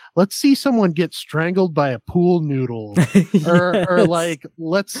like, let's see someone get strangled by a pool noodle. or like,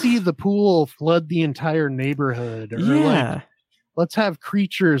 let's see the pool flood the entire neighborhood. Or like, let's have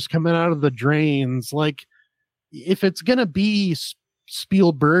creatures coming out of the drains. Like, if it's going to be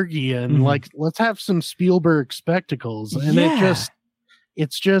Spielbergian, like, let's have some Spielberg spectacles. And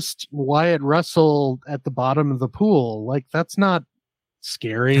it's just Wyatt Russell at the bottom of the pool. Like, that's not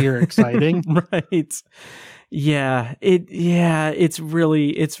scary or exciting. Right. Yeah. It's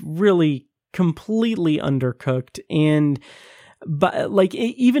really completely undercooked. But like,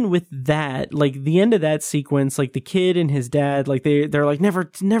 even with that, like the end of that sequence, like the kid and his dad, like they're like,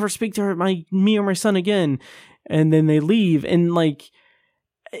 never speak to me or my son again. And then they leave. And like,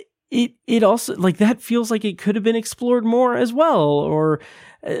 it also, like, that feels like it could have been explored more as well, or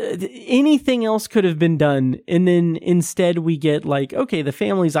anything else could have been done. And then instead we get like, okay, the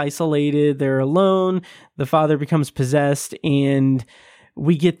family's isolated, they're alone, the father becomes possessed, and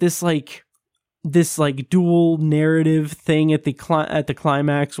we get this dual narrative thing at the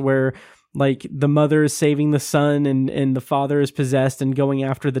climax where like the mother is saving the son and the father is possessed and going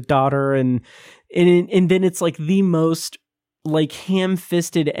after the daughter, and then it's like the most like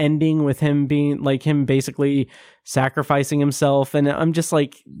ham-fisted ending with him being like him basically sacrificing himself, and I'm just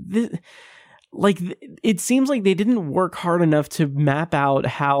like it seems like they didn't work hard enough to map out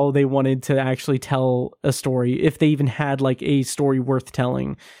how they wanted to actually tell a story, if they even had like a story worth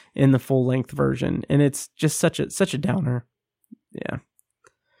telling in the full-length version, and it's just such a downer.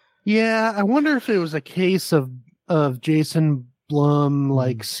 Yeah, I wonder if it was a case of Jason Blum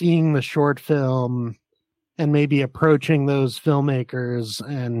like seeing the short film and maybe approaching those filmmakers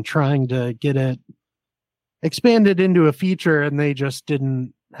and trying to get it expanded into a feature, and they just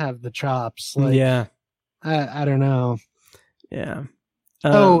didn't have the chops. Like, I don't know. Yeah.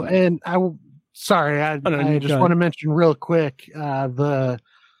 And sorry, I just want to mention real quick because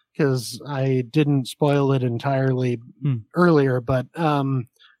I didn't spoil it entirely earlier, but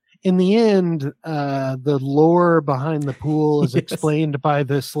in the end, the lore behind the pool is explained by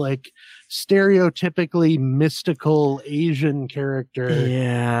this like stereotypically mystical Asian character.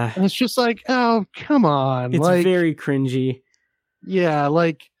 Yeah. And it's just like, oh, come on. It's like, very cringy. Yeah,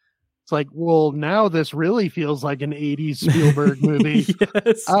 like it's like, well, now this really feels like an 80s Spielberg movie.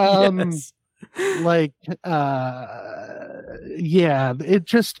 Yes. Like yeah,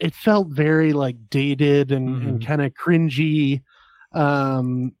 it felt very like dated and kind of cringy,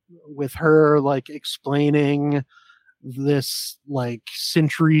 with her like explaining this like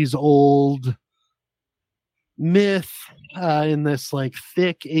centuries old myth in this like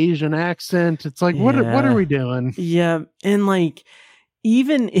thick Asian accent. It's like, what are we doing? Yeah. And like,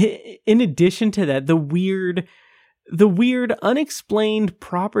 even in addition to that, the weird unexplained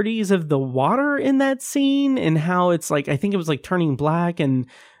properties of the water in that scene, and how it's like, I think it was like turning black, and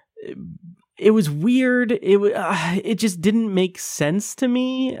it was weird. It just didn't make sense to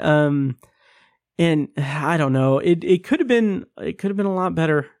me. And I don't know, it could have been a lot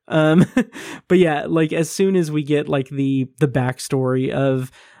better. But yeah, like as soon as we get like the backstory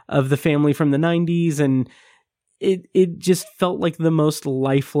of the family from the 90s, and it just felt like the most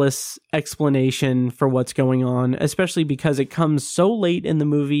lifeless explanation for what's going on, especially because it comes so late in the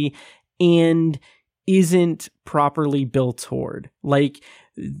movie and isn't properly built toward. Like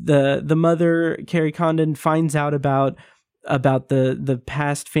the mother, Carrie Condon, finds out about the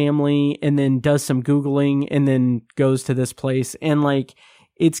past family, and then does some Googling, and then goes to this place, and like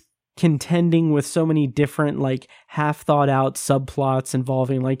it's contending with so many different like half thought out subplots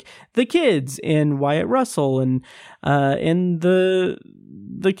involving like the kids and Wyatt Russell and the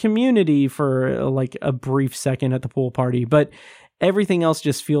community for like a brief second at the pool party, but everything else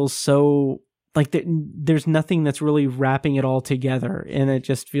just feels so like there's nothing that's really wrapping it all together, and it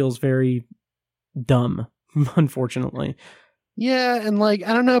just feels very dumb, unfortunately. Yeah, and like,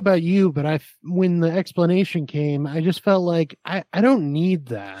 I don't know about you, but when the explanation came, I just felt like I don't need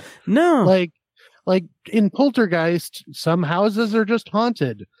that. No. Like in Poltergeist, some houses are just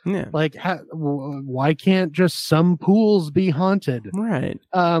haunted. Yeah. Like, why can't just some pools be haunted? Right.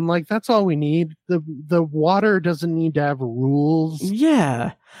 Like that's all we need. The water doesn't need to have rules.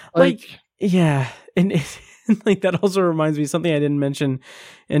 Yeah. Like yeah. And like that also reminds me of something I didn't mention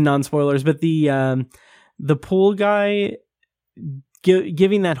in non-spoilers, but the pool guy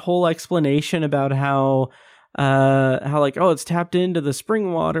giving that whole explanation about how like, oh, it's tapped into the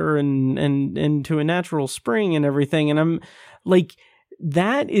spring water and into a natural spring and everything, and I'm like,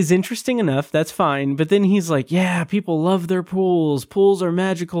 that is interesting enough, that's fine, but then he's like, yeah, people love their pools are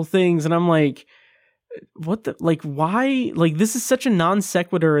magical things, and I'm like, what the, like, why? Like, this is such a non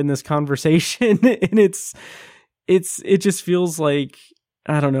sequitur in this conversation, and it just feels like,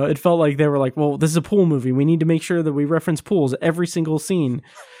 I don't know. It felt like they were like, well, this is a pool movie. We need to make sure that we reference pools every single scene.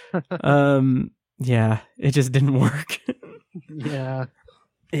 Yeah, it just didn't work. Yeah.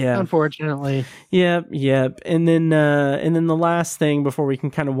 Unfortunately. Yep. And then the last thing before we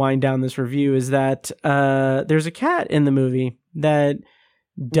can kind of wind down this review is that there's a cat in the movie that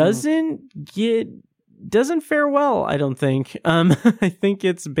doesn't fare well, I don't think. I think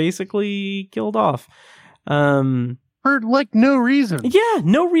it's basically killed off. For like no reason. Yeah,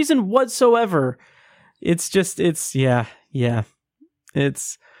 no reason whatsoever. It's just, it's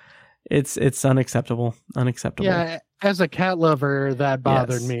unacceptable. Yeah, as a cat lover, that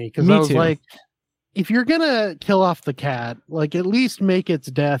bothered me, because me I was too. like, if you're gonna kill off the cat, like at least make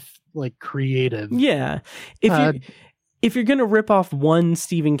its death like creative. Yeah, if you're gonna rip off one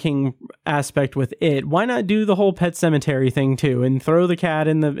Stephen King aspect with it, why not do the whole Pet Cemetery thing too, and throw the cat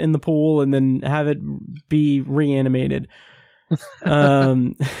in the pool and then have it be reanimated?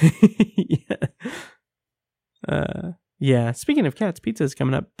 Yeah. Speaking of cats, pizza is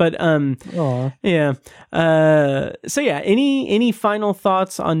coming up. But Aw. yeah. So yeah, any final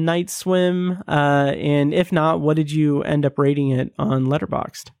thoughts on Night Swim? And if not, what did you end up rating it on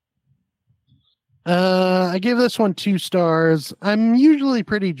Letterboxd? I gave this one 2 stars. I'm usually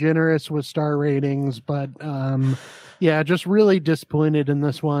pretty generous with star ratings, but yeah, just really disappointed in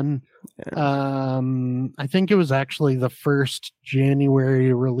this one. I think it was actually the first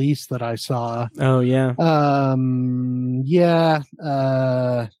January release that I saw. Oh yeah.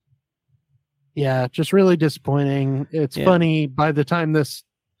 Yeah, just really disappointing. It's funny, by the time this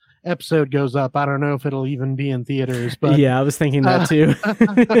episode goes up, I don't know if it'll even be in theaters, but yeah, I was thinking that too.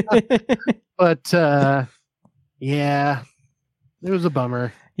 But yeah, it was a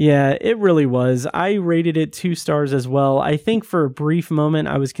bummer. Yeah, it really was. I rated it 2 stars as well. I think for a brief moment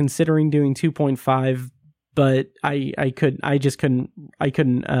I was considering doing 2.5, but I couldn't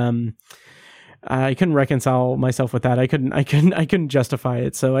reconcile myself with that. I couldn't justify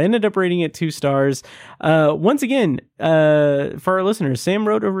it. So I ended up rating it 2 stars. Once again, for our listeners, Sam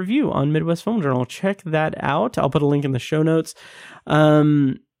wrote a review on Midwest Film Journal. Check that out. I'll put a link in the show notes.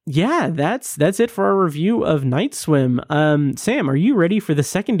 Yeah, that's it for our review of Night Swim. Sam, are you ready for the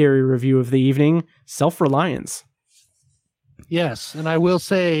secondary review of the evening? Self-Reliance. Yes, and I will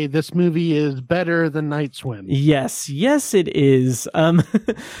say this movie is better than Night Swim. Yes, it is.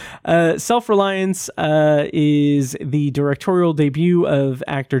 Self-Reliance is the directorial debut of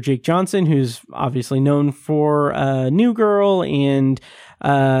actor Jake Johnson, who's obviously known for New Girl and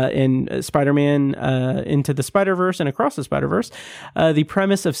Spider-Man Into the Spider-Verse and Across the Spider-Verse. The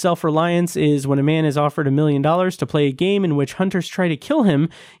premise of Self-Reliance is when a man is offered $1 million to play a game in which hunters try to kill him,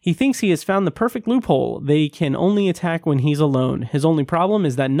 he thinks he has found the perfect loophole. They can only attack when he's alone. His only problem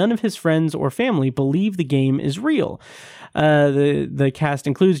is that none of his friends or family believe the game is real. The cast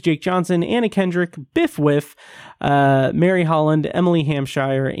includes Jake Johnson, Anna Kendrick, Biff Whiff, Mary Holland, Emily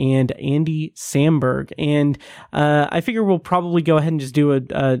Hampshire, and Andy Samberg. And I figure we'll probably go ahead and just do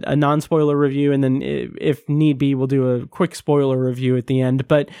a non-spoiler review, and then if need be, we'll do a quick spoiler review at the end.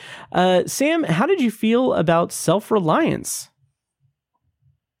 But Sam, how did you feel about Self-Reliance?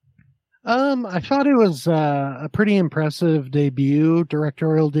 I thought it was a pretty impressive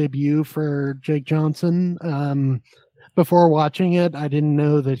directorial debut for Jake Johnson. Before watching it, I didn't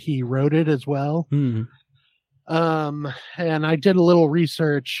know that he wrote it as well. Hmm. And I did a little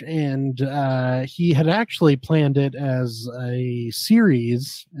research, and he had actually planned it as a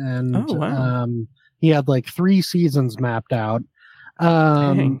series, and Oh, wow. he had like 3 seasons mapped out.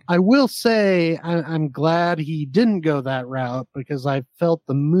 Dang. I will say I'm glad he didn't go that route, because I felt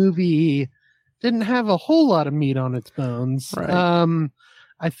the movie didn't have a whole lot of meat on its bones. Right.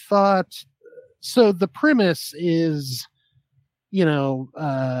 I thought, so the premise is, kind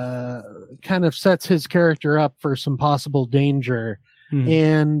of sets his character up for some possible danger. Hmm.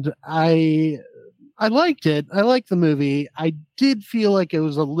 And I liked it. I liked the movie. I did feel like it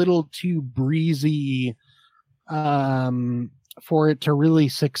was a little too breezy for it to really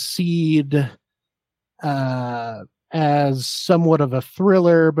succeed as somewhat of a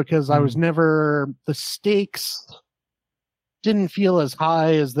thriller, because I was the stakes didn't feel as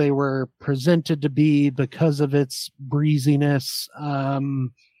high as they were presented to be because of its breeziness.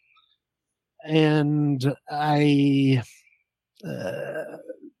 And I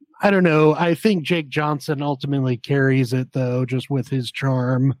don't know. I think Jake Johnson ultimately carries it, though, just with his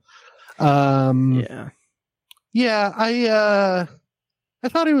charm. Yeah. Yeah, I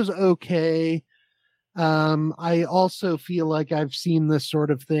thought it was okay. I also feel like I've seen this sort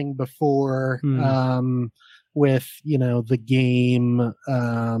of thing before. With the game,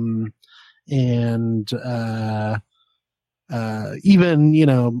 and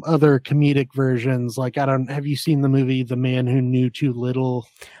even other comedic versions. Like, have you seen the movie The Man Who Knew Too Little?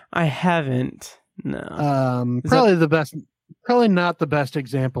 I haven't. No. Probably not the best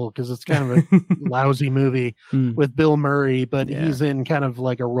example, because it's kind of a lousy movie with Bill Murray, but he's in kind of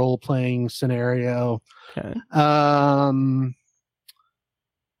like a role-playing scenario. Okay.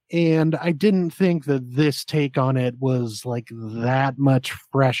 And I didn't think that this take on it was like that much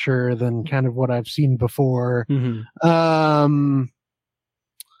fresher than kind of what I've seen before. Mm-hmm.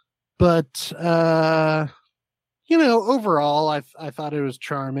 But overall, I thought it was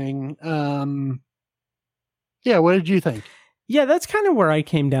charming. Yeah, what did you think? Yeah, that's kind of where I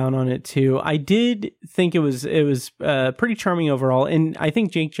came down on it too. I did think it was pretty charming overall, and I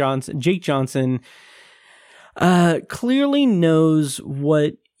think Jake Johnson clearly knows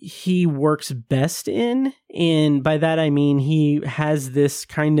what he works best in, and by that I mean he has this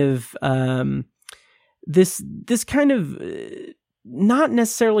kind of this kind of not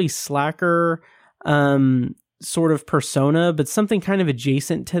necessarily slacker sort of persona, but something kind of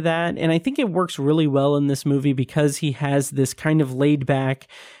adjacent to that. And I think it works really well in this movie because he has this kind of laid back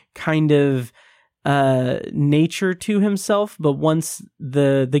kind of nature to himself. But once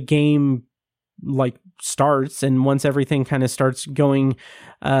the game like starts, and once everything kind of starts going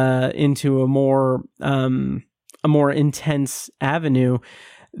into a more intense avenue,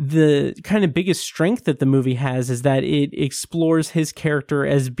 the kind of biggest strength that the movie has is that it explores his character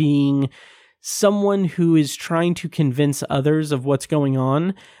as being someone who is trying to convince others of what's going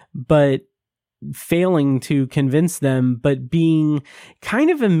on, but failing to convince them, but being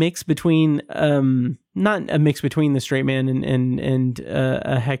kind of a mix between, not a mix between the straight man and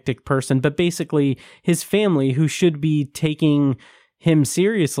a hectic person, but basically his family, who should be taking him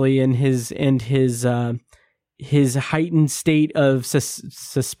seriously and his heightened state of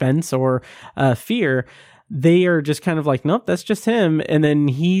suspense or fear. They are just kind of like, nope, that's just him. And then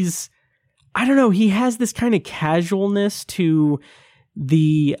I don't know, he has this kind of casualness to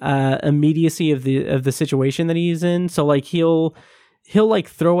the immediacy of the situation that he's in. So like he'll like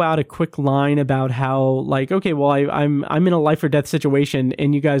throw out a quick line about how like, okay, well I'm in a life or death situation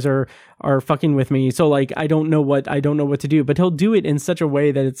and you guys are fucking with me. So like I don't know what to do. But he'll do it in such a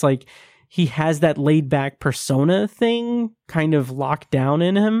way that it's like he has that laid back persona thing kind of locked down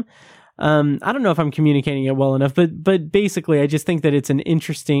in him. I don't know if I'm communicating it well enough, but basically I just think that it's an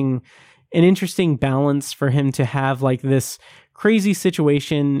interesting balance for him to have like this crazy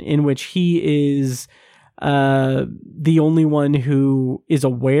situation in which he is the only one who is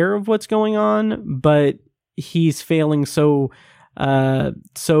aware of what's going on, but he's failing so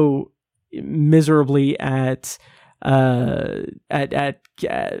miserably at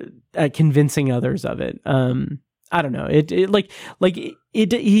convincing others of it. I don't know.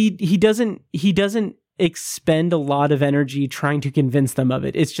 He doesn't expend a lot of energy trying to convince them of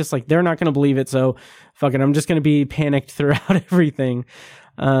it. It's just like, they're not going to believe it. So fuck it. I'm just going to be panicked throughout everything.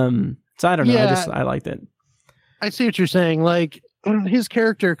 So I don't know. Yeah, I liked it. I see what you're saying. Like his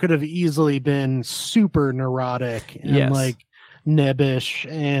character could have easily been super neurotic and like nebbish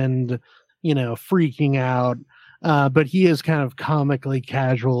and, freaking out. But he is kind of comically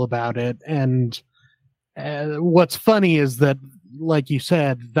casual about it. And what's funny is that, like you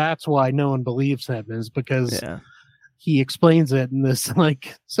said, that's why no one believes him, is because he explains it in this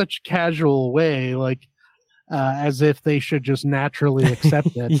like such casual way, like as if they should just naturally accept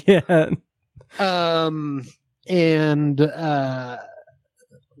it. And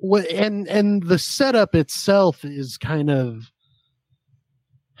the setup itself is kind of,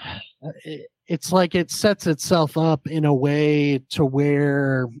 it's like it sets itself up in a way to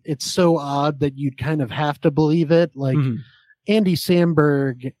where it's so odd that you'd kind of have to believe it. Like Andy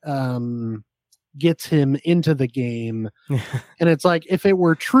Samberg gets him into the game, and it's like, if it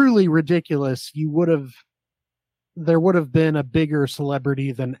were truly ridiculous, there would have been a bigger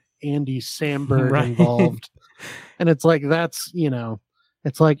celebrity than Andy Samberg involved. And it's like, that's,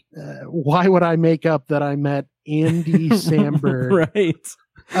 it's like, why would I make up that I met Andy Samberg? Right.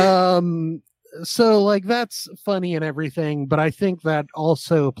 So like, that's funny and everything, but I think that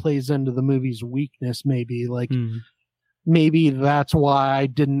also plays into the movie's weakness, maybe. Like, maybe that's why I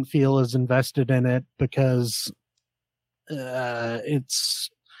didn't feel as invested in it, because it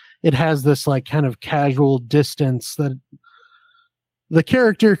has this like kind of casual distance that the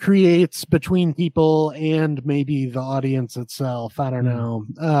character creates between people and maybe the audience itself. I don't know.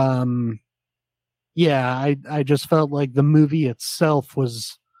 I just felt like the movie itself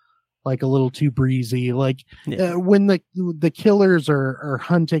was like a little too breezy. Like when the killers are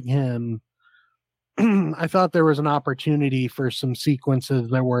hunting him, I thought there was an opportunity for some sequences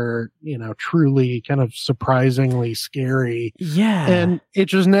that were, truly kind of surprisingly scary. Yeah. And it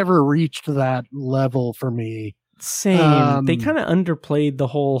just never reached that level for me. Same. They kind of underplayed the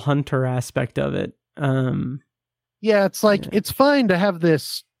whole hunter aspect of it. It's like, it's fine to have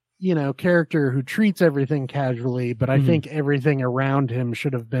this, character who treats everything casually, but I think everything around him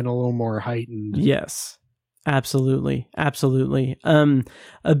should have been a little more heightened. Yes. Absolutely.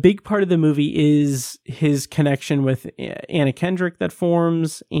 A big part of the movie is his connection with Anna Kendrick that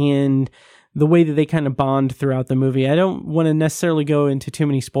forms, and the way that they kind of bond throughout the movie. I don't want to necessarily go into too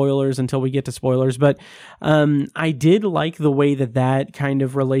many spoilers until we get to spoilers, but I did like the way that kind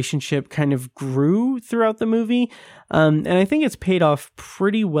of relationship kind of grew throughout the movie. And I think it's paid off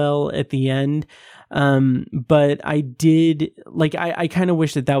pretty well at the end. But I did like, I kind of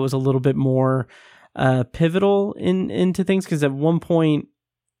wish that was a little bit more pivotal into things, because at one point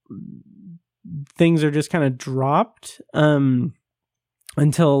things are just kind of dropped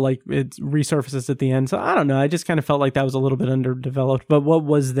until like it resurfaces at the end. So I don't know, I just kind of felt like that was a little bit underdeveloped, but what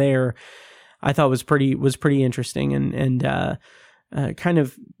was there I thought was pretty interesting, and kind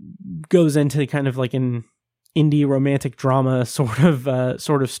of goes into kind of like an indie romantic drama sort of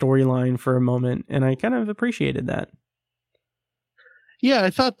storyline for a moment, and I kind of appreciated that. Yeah, I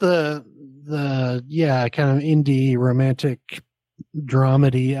thought the kind of indie romantic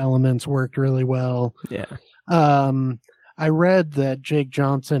dramedy elements worked really well. Yeah. I read that Jake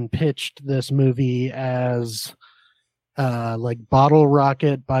Johnson pitched this movie as like Bottle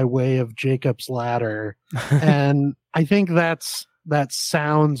Rocket by way of Jacob's Ladder, and I think that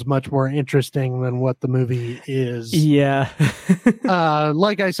sounds much more interesting than what the movie is. Yeah.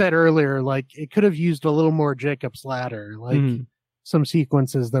 Like I said earlier, like it could have used a little more Jacob's Ladder, like some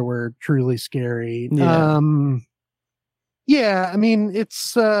sequences that were truly scary. Yeah. Yeah, I mean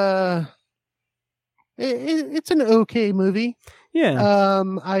it's it's an okay movie. Yeah.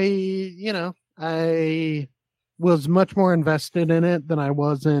 I was much more invested in it than I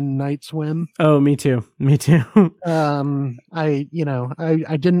was in Night Swim. Oh, me too. I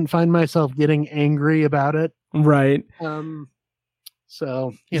didn't find myself getting angry about it. Right.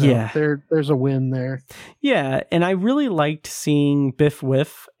 So, yeah. there's a win there. Yeah, and I really liked seeing Biff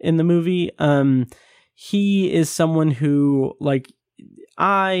Whiff in the movie. He is someone who, like,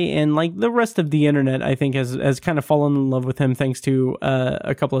 I and like the rest of the internet, I think has kind of fallen in love with him thanks to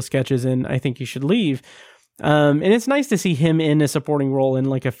a couple of sketches in I Think You Should Leave. And it's nice to see him in a supporting role in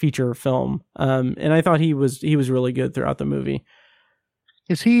like a feature film. And I thought he was really good throughout the movie.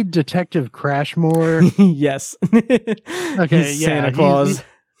 Is he Detective Crashmore? Yes. Okay, he's Santa Claus.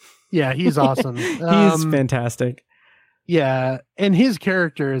 He's awesome. He's fantastic. Yeah, and his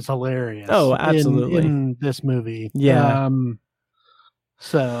character is hilarious. Oh, absolutely. In this movie. Yeah.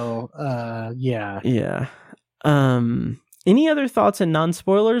 Yeah. Yeah. Any other thoughts and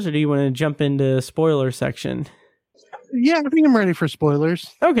non-spoilers, or do you want to jump into spoiler section? Yeah, I think I'm ready for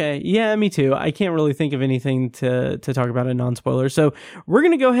spoilers. Okay, yeah, me too. I can't really think of anything to talk about in non-spoiler. So we're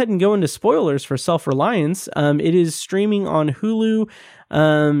going to go ahead and go into spoilers for Self-Reliance. It is streaming on Hulu.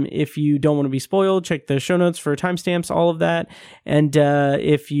 If you don't want to be spoiled, check the show notes for timestamps, all of that. And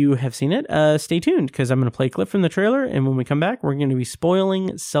if you have seen it, stay tuned, because I'm going to play a clip from the trailer, and when we come back, we're going to be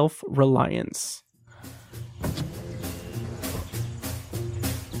spoiling Self-Reliance.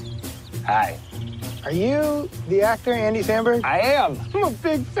 Hi. Are you the actor Andy Samberg? I am. I'm a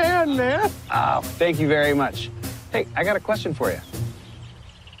big fan, man. Oh, thank you very much. Hey, I got a question for you.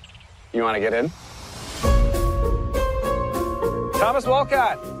 You want to get in? Thomas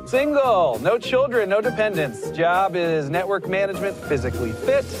Walcott, single, no children, no dependents. Job is network management, physically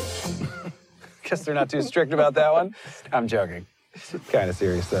fit. Guess they're not too strict about that one. I'm joking. Kind of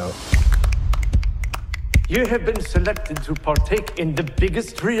serious, though. You have been selected to partake in the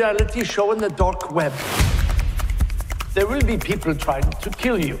biggest reality show in the dark web. There will be people trying to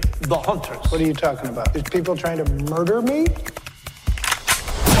kill you, the hunters. What are you talking about? There's people trying to murder me?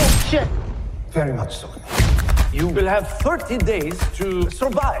 Oh, shit. Very much so. You will have 30 days to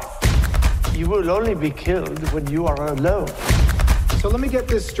survive. You will only be killed when you are alone. So let me get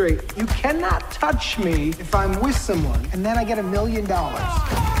this straight. You cannot touch me if I'm with someone, and then I get $1 million.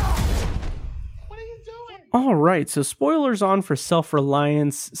 All right, so spoilers on for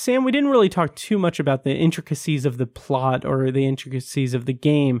Self-Reliance. Sam, we didn't really talk too much about the intricacies of the plot or the intricacies of the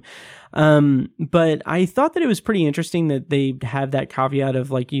game, but I thought that it was pretty interesting that they have that caveat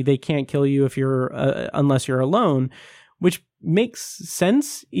of like they can't kill you if you're unless you're alone, which makes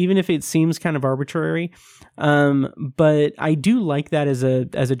sense even if it seems kind of arbitrary. But I do like that as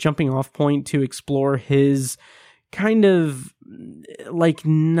a jumping off point to explore his kind of like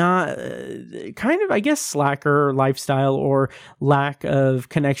not kind of, I guess, slacker lifestyle or lack of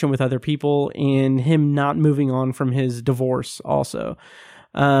connection with other people, and him not moving on from his divorce also,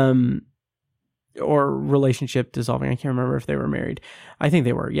 or relationship dissolving. I can't remember if they were married. I think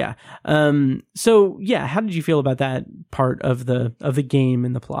they were. Yeah. So yeah, how did you feel about that part of the game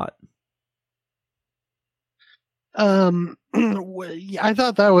and the plot? I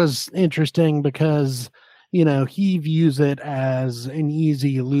thought that was interesting because, he views it as an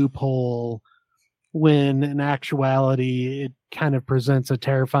easy loophole when in actuality it kind of presents a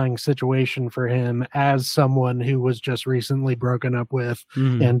terrifying situation for him as someone who was just recently broken up with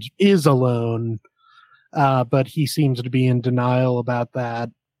and is alone. But he seems to be in denial about that.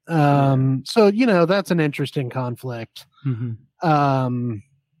 So, that's an interesting conflict. And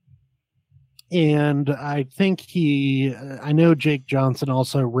I think I know Jake Johnson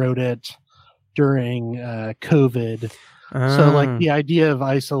also wrote it during COVID. So like the idea of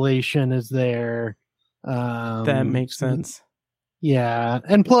isolation is there. That makes sense. Yeah.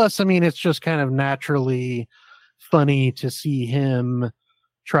 And plus, I mean, it's just kind of naturally funny to see him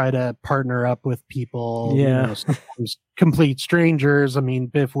try to partner up with people. Yeah. Sometimes complete strangers. I mean,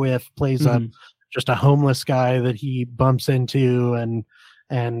 Biff Whiff plays up just a homeless guy that he bumps into and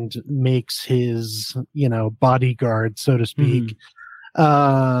makes his, bodyguard, so to speak.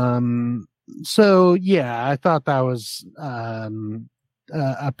 So yeah, I thought that was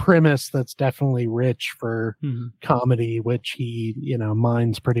a premise that's definitely rich for comedy, which he,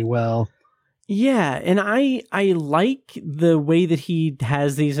 mines pretty well. Yeah, and I like the way that he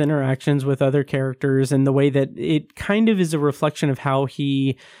has these interactions with other characters, and the way that it kind of is a reflection of how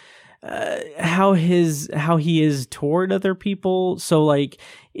he is toward other people. So like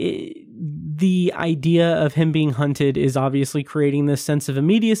the idea of him being hunted is obviously creating this sense of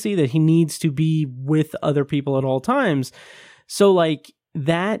immediacy that he needs to be with other people at all times. So like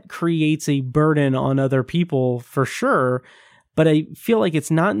that creates a burden on other people for sure. But I feel like it's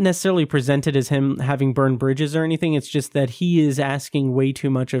not necessarily presented as him having burned bridges or anything. It's just that he is asking way too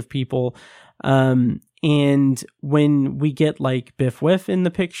much of people. And when we get like Biff Whiff in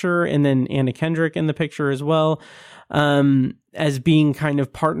the picture and then Anna Kendrick in the picture as well, as being kind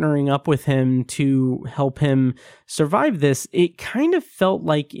of partnering up with him to help him survive this, it kind of felt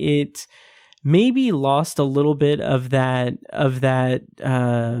like it maybe lost a little bit of that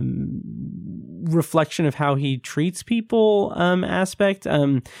reflection of how he treats people aspect.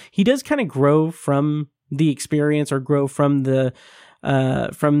 He does kind of grow from the experience, or grow from the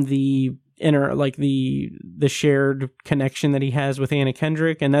inner, like the shared connection that he has with Anna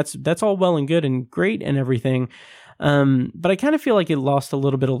Kendrick, and that's all well and good and great and everything. But I kind of feel like it lost a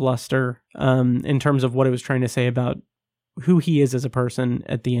little bit of luster in terms of what it was trying to say about who he is as a person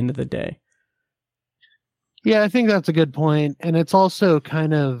at the end of the day. Yeah, I think that's a good point. And it's also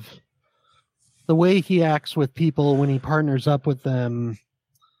kind of the way he acts with people when he partners up with them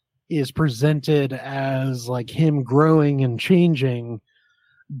is presented as like him growing and changing,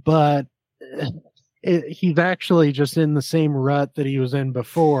 but he's actually just in the same rut that he was in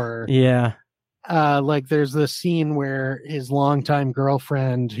before. Yeah. Like there's this scene where his longtime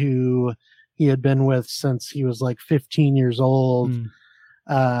girlfriend, who he had been with since he was like 15 years old,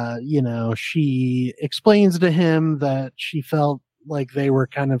 she explains to him that she felt like they were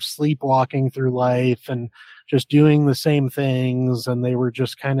kind of sleepwalking through life and just doing the same things, and they were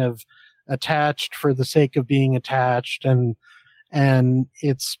just kind of attached for the sake of being attached, and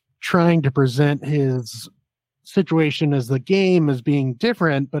it's trying to present his situation as the game as being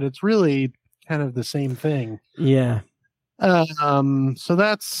different, but it's really kind of the same thing. Yeah. So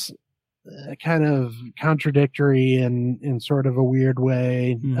that's kind of contradictory in sort of a weird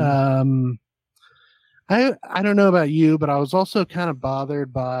way. I don't know about you, but I was also kind of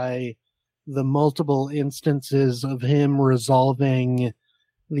bothered by the multiple instances of him resolving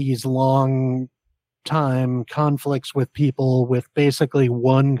these long time conflicts with people with basically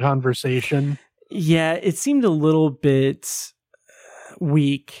one conversation. Yeah, it seemed a little bit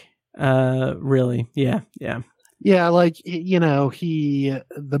weak, really. Yeah. Yeah, like,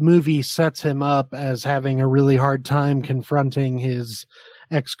 the movie sets him up as having a really hard time confronting his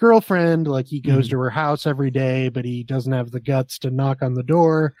ex-girlfriend. Like, he goes to her house every day, but he doesn't have the guts to knock on the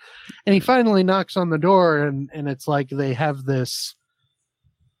door. And he finally knocks on the door, and it's like they have this,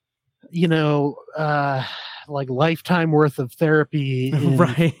 like lifetime worth of therapy in,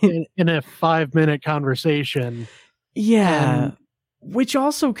 right. in a 5-minute conversation. Yeah. Which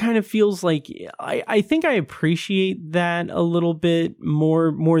also kind of feels like I think I appreciate that a little bit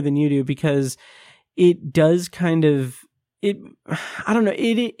more than you do, because it does kind of it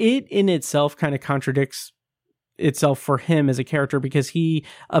in itself kind of contradicts itself for him as a character, because he,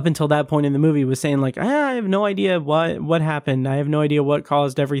 up until that point in the movie, was saying like, I have no idea what happened. I have no idea what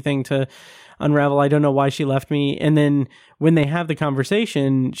caused everything to unravel. I don't know why she left me. And then when they have the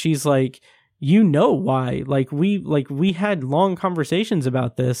conversation, she's like, why? Like we had long conversations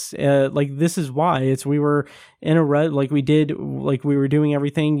about this. Like, this is why. We were in a rut. Like, we were doing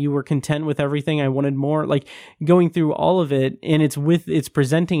everything. You were content with everything. I wanted more. Like, going through all of it, and it's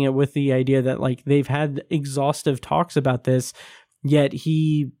presenting it with the idea that like they've had exhaustive talks about this, yet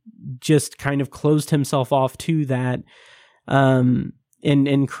he just kind of closed himself off to that, and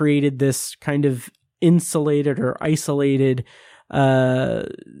created this kind of insulated or isolated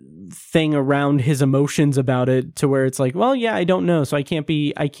thing around his emotions about it, to where it's like, well, yeah, I don't know, so I can't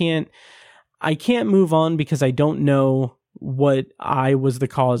move on because I don't know what I was the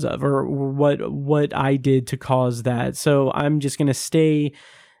cause of, or what I did to cause that. So I'm just gonna stay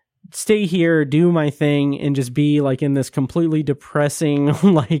here, do my thing, and just be like in this completely depressing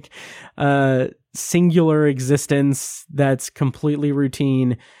like singular existence that's completely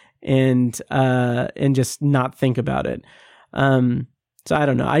routine, and just not think about it. So I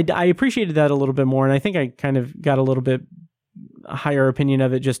don't know. I appreciated that a little bit more, and I think I kind of got a little bit higher opinion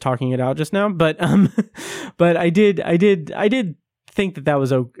of it just talking it out just now. But but I did think that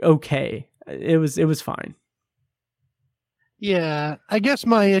was okay. It was fine. Yeah, I guess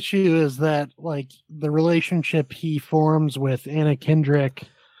my issue is that like the relationship he forms with Anna Kendrick,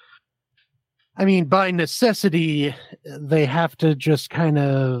 I mean, by necessity, they have to just kind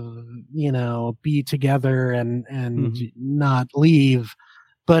of, be together and not leave.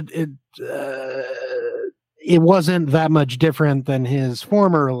 But it wasn't that much different than his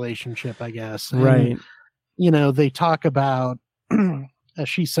former relationship, I guess. And, right. They talk about,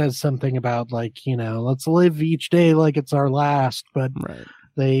 she says something about like, let's live each day like it's our last, but right.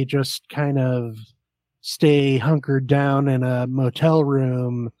 they just kind of stay hunkered down in a motel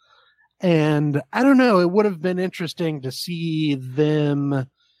room. And I don't know, it would have been interesting to see them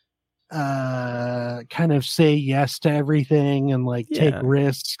kind of say yes to everything and like take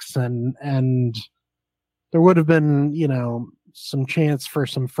risks, and there would have been, some chance for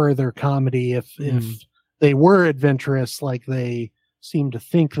some further comedy if they were adventurous like they seem to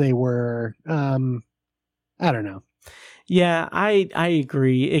think they were. I don't know. Yeah, I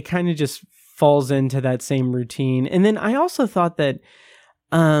agree. It kind of just falls into that same routine. And then I also thought that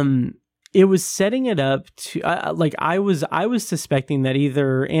it was setting it up to like I was suspecting that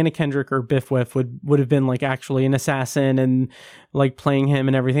either Anna Kendrick or Biff Wiff would have been like actually an assassin and like playing him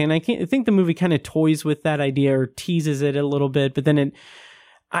and everything. And I think the movie kind of toys with that idea or teases it a little bit, but then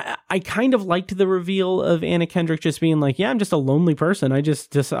I kind of liked the reveal of Anna Kendrick just being like, yeah, I'm just a lonely person. I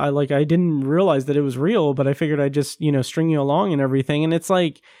I didn't realize that it was real, but I figured I'd just, string you along and everything. And it's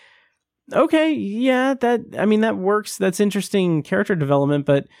like, okay, yeah, that works. That's interesting character development.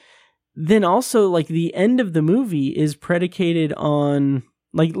 But then also like the end of the movie is predicated on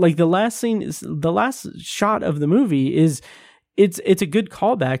like the last scene is the last shot of the movie is it's a good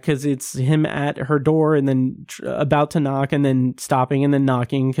callback because it's him at her door and then about to knock and then stopping and then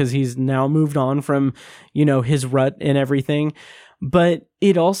knocking because he's now moved on from, his rut and everything. But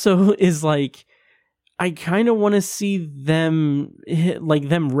it also is like, I kind of want to see them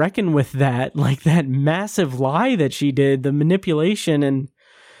reckon with that, like that massive lie that she did, the manipulation and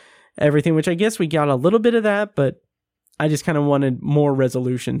everything, which I guess we got a little bit of that, but I just kind of wanted more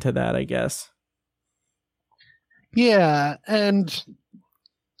resolution to that, I guess. Yeah, and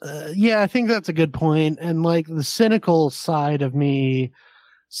I think that's a good point. And like the cynical side of me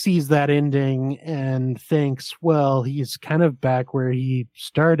sees that ending and thinks, well, he's kind of back where he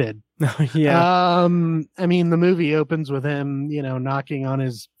started. Yeah. I mean, the movie opens with him, knocking on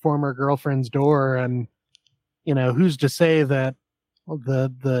his former girlfriend's door, and who's to say that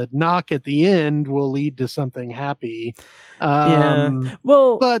the knock at the end will lead to something happy.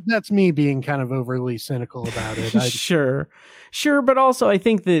 Well, but that's me being kind of overly cynical about it. Sure. But also I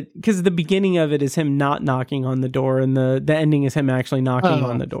think that because the beginning of it is him not knocking on the door and the ending is him actually knocking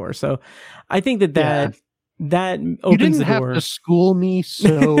on the door. So I think that opens the door. You didn't have to school me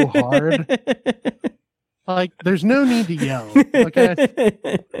so hard. Like, there's no need to yell. Okay.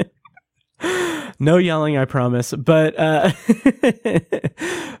 No yelling, I promise. But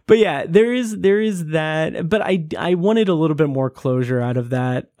but yeah, there is that. But I wanted a little bit more closure out of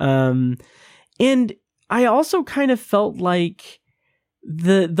that. And I also kind of felt like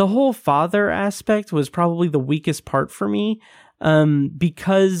the whole father aspect was probably the weakest part for me.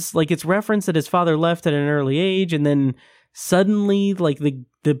 Because like it's referenced that his father left at an early age, and then suddenly like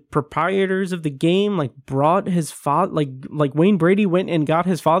the proprietors of the game like brought his father, like Wayne Brady went and got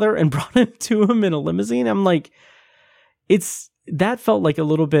his father and brought him to him in a limousine. I'm like, that felt like a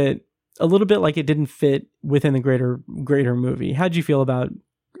little bit like it didn't fit within the greater movie. How'd you feel about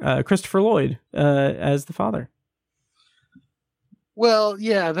Christopher Lloyd as the father? Well,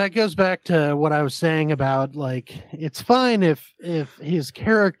 yeah, that goes back to what I was saying about like it's fine if his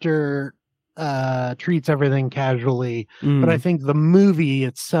character treats everything casually, but I think the movie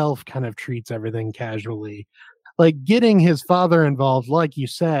itself kind of treats everything casually. Like getting his father involved, like you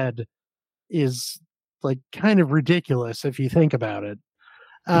said, is like kind of ridiculous if you think about it.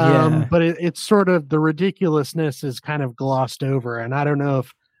 But it's sort of the ridiculousness is kind of glossed over, and I don't know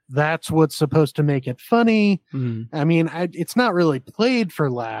if that's what's supposed to make it funny. I mean, it's not really played for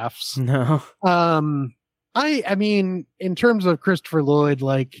laughs. No. I mean, in terms of Christopher Lloyd,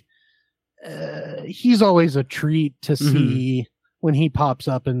 like he's always a treat to see when he pops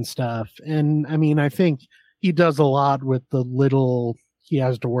up and stuff. And I mean, I think he does a lot with the little he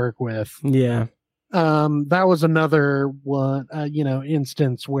has to work with. Yeah. That was another one,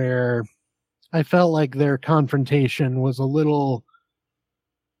 instance where I felt like their confrontation was a little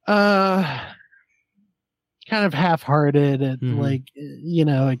kind kind of half-hearted. Like, you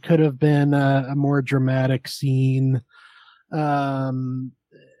know, it could have been a more dramatic scene. You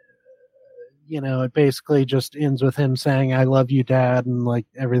know, it basically just ends with him saying, "I love you, Dad," and like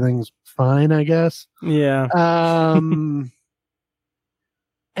everything's fine, I guess. Yeah.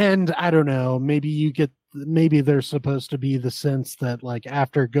 And I don't know, maybe there's supposed to be the sense that like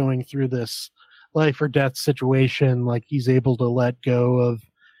after going through this life or death situation, like he's able to let go of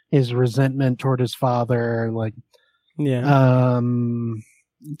his resentment toward his father. Like, yeah.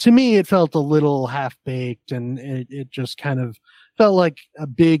 To me, it felt a little half-baked, and it just kind of felt like a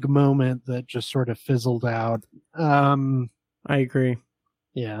big moment that just sort of fizzled out. I agree.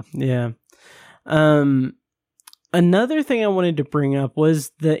 Yeah. Yeah. Another thing I wanted to bring up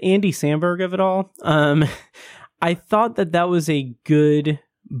was the Andy Samberg of it all. I thought that was a good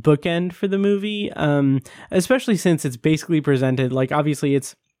bookend for the movie, especially since it's basically presented like, obviously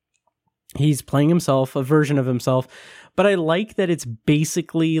he's playing himself, a version of himself, but I like that it's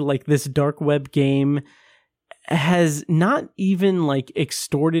basically like this dark web game has not even like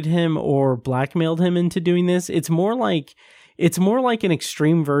extorted him or blackmailed him into doing this. It's more like an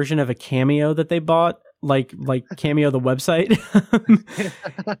extreme version of a Cameo that they bought, like Cameo the website.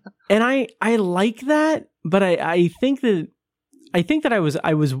 And I like that, but I think that I was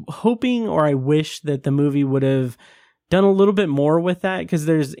hoping, or I wish that the movie would have done a little bit more with that, because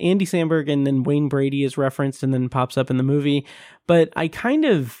there's Andy Samberg and then Wayne Brady is referenced and then pops up in the movie. But it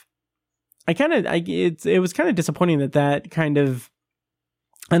was kind of disappointing that kind of,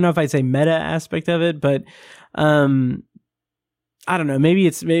 I don't know if I'd say meta aspect of it, but I don't know. Maybe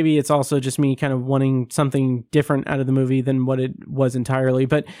it's also just me kind of wanting something different out of the movie than what it was entirely.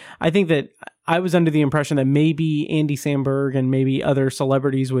 But I think that I was under the impression that maybe Andy Samberg and maybe other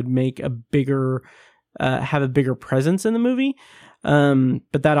celebrities would make have a bigger presence in the movie.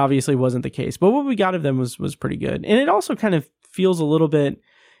 But that obviously wasn't the case. But what we got of them was pretty good. And it also kind of feels a little bit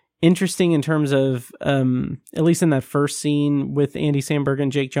interesting in terms of, at least in that first scene with Andy Samberg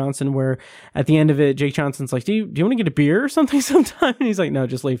and Jake Johnson, where at the end of it, Jake Johnson's like, do you want to get a beer or something sometime? And he's like, no,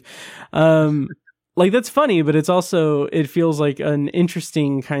 just leave. Like, that's funny, but it's also, it feels like an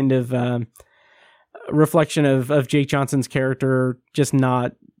interesting kind of reflection of Jake Johnson's character just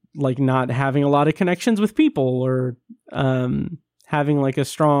not having a lot of connections with people, or having like a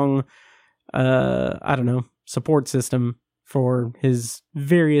strong, I don't know, support system for his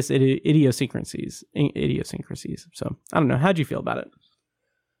various idiosyncrasies. So I don't know. How'd you feel about it?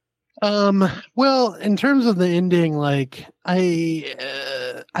 Well, in terms of the ending, like I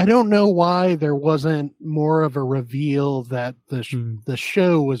don't know why there wasn't more of a reveal that the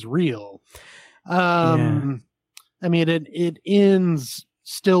show was real. I mean, it ends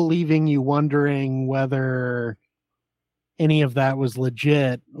still leaving you wondering whether any of that was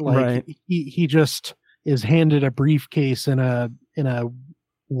legit. Like, right. he just is handed a briefcase in a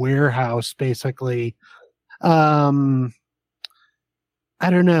warehouse, basically. I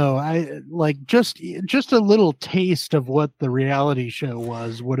don't know. I like just a little taste of what the reality show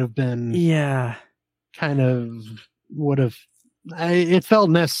would have been. Yeah, it felt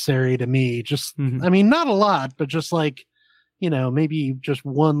necessary to me. Just, I mean, not a lot, but just like, you know, maybe just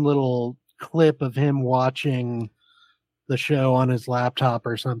one little clip of him watching the show on his laptop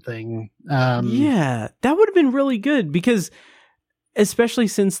or something. Yeah, that would have been really good, because especially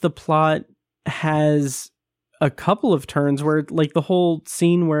since the plot has a couple of turns where, like, the whole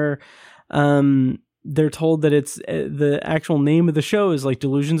scene where they're told that it's the actual name of the show is like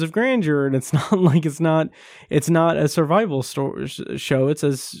Delusions of Grandeur, and it's not like it's not a survival show. It's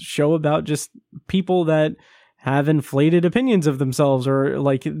a show about just people that have inflated opinions of themselves, or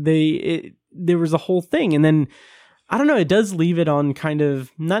like there was a whole thing. And then I don't know, it does leave it on kind of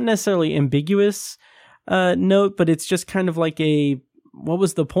not necessarily ambiguous note, but it's just kind of like what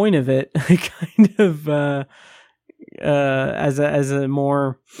was the point of it? Kind of as a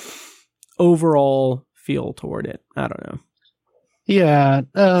more overall feel toward it. I don't know. Yeah.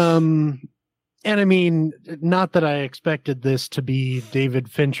 And I mean, not that I expected this to be David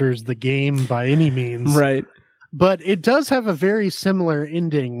Fincher's The Game by any means. Right. But it does have a very similar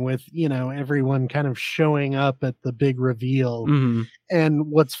ending with, you know, everyone kind of showing up at the big reveal. Mm-hmm. And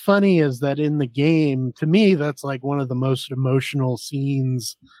what's funny is that in The Game, to me, that's like one of the most emotional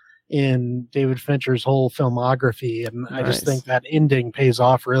scenes in David Fincher's whole filmography. And I just think that ending pays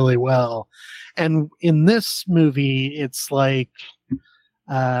off really well. And in this movie, it's like,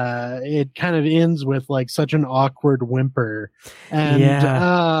 it kind of ends with like such an awkward whimper. And,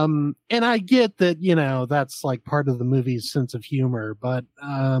 and I get that, you know, that's like part of the movie's sense of humor, but,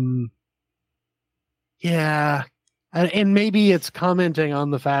 yeah, And maybe it's commenting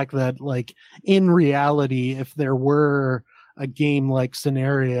on the fact that, like, in reality, if there were a game-like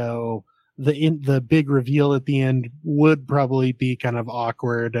scenario, the big reveal at the end would probably be kind of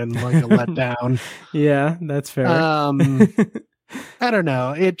awkward and like a letdown. Yeah, that's fair. I don't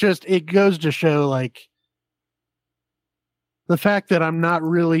know. It goes to show, like, the fact that I'm not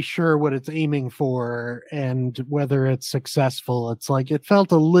really sure what it's aiming for and whether it's successful. It's like it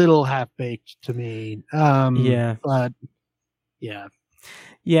felt a little half-baked to me. Yeah. But yeah.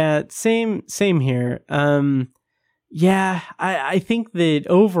 Yeah, same here. Yeah, I think that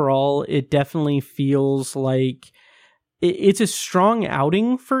overall it definitely feels like it's a strong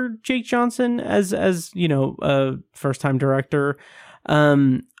outing for Jake Johnson as you know, a first-time director.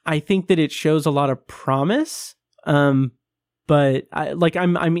 I think that it shows a lot of promise. But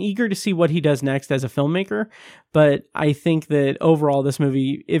I'm eager to see what he does next as a filmmaker. But I think that overall, this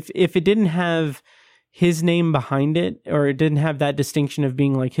movie, if it didn't have his name behind it, or it didn't have that distinction of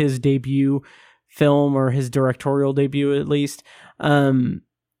being like his debut film or his directorial debut, at least,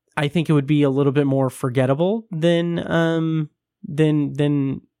 I think it would be a little bit more forgettable than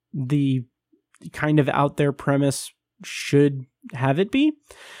the kind of out there premise should have it be.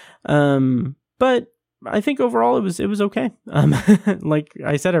 But I think overall it was okay. Like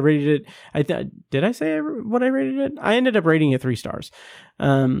I said, I rated it. Did I say what I rated it? I ended up rating it 3 stars.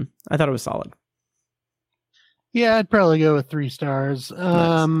 I thought it was solid. Yeah, I'd probably go with 3 stars.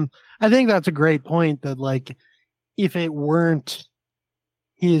 Nice. I think that's a great point that, like, if it weren't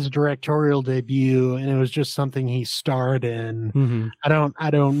his directorial debut and it was just something he starred in, Mm-hmm. I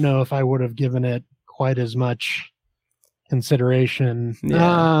don't know if I would have given it quite as much consideration.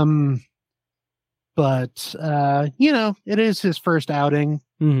 Yeah. But you know, it is his first outing.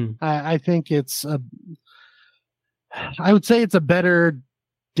 Mm-hmm. I think I would say it's a better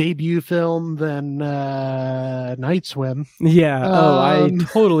debut film than Night Swim. Yeah. I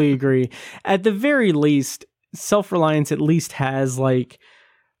totally agree. At the very least, Self-Reliance at least has like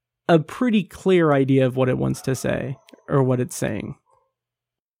a pretty clear idea of what it wants to say or what it's saying.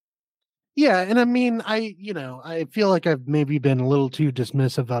 Yeah, and I mean, I feel like I've maybe been a little too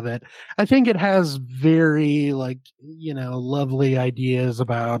dismissive of it. I think it has very, like, lovely ideas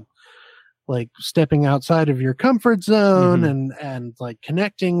about, like, stepping outside of your comfort zone and like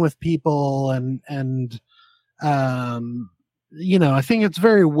connecting with people and I think it's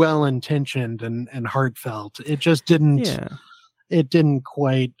very well intentioned and heartfelt. It just didn't. Yeah. It didn't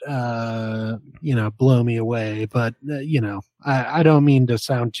quite, blow me away, but I don't mean to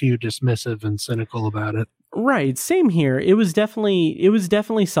sound too dismissive and cynical about it. Right. Same here. It was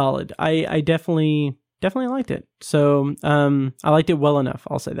definitely solid. I definitely liked it. So, I liked it well enough.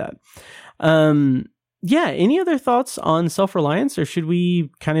 I'll say that. Yeah. Any other thoughts on Self-Reliance, or should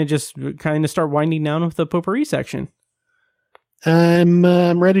we kind of start winding down with the potpourri section?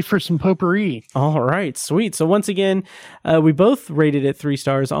 I'm ready for some potpourri. All right, sweet. So once again, we both rated it 3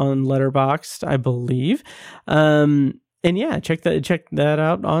 stars on Letterboxd, I believe. And yeah, check that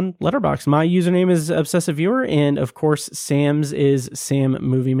out on Letterboxd. My username is Obsessive Viewer, and of course, Sam's is Sam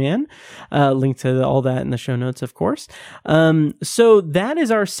Movie Man. Link to all that in the show notes, of course. So that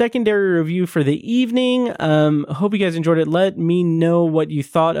is our secondary review for the evening. Hope you guys enjoyed it. Let me know what you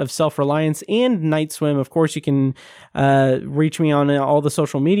thought of Self-Reliance and Night Swim. Of course, you can reach me on all the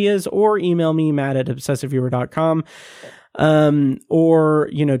social medias or email me, matt@obsessiveviewer.com, or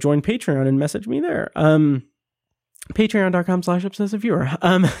join Patreon and message me there.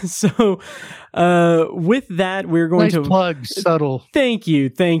 Patreon.com/obsessiveviewer. So with that, we're going nice to plug, subtle. Thank you.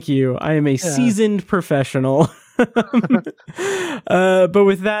 I am a seasoned professional. But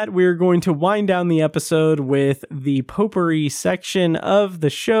with that, we're going to wind down the episode with the potpourri section of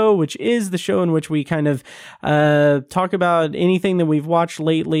the show, which is the show in which we kind of talk about anything that we've watched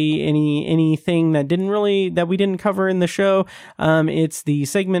lately, anything that we didn't cover in the show. It's the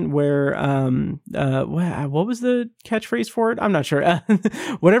segment where what was the catchphrase for it? I'm not sure.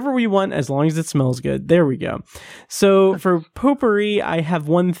 Whatever we want, as long as it smells good. There we go. So for potpourri, I have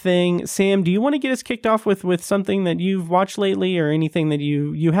one thing. Sam, do you want to get us kicked off with something that you've watched lately, or anything that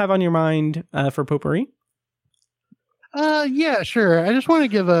you have on your mind for potpourri? Yeah, sure. I just want to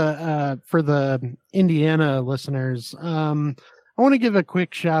give for the Indiana listeners, I want to give a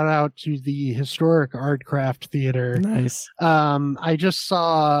quick shout out to the Historic Art Craft Theater. Nice. I just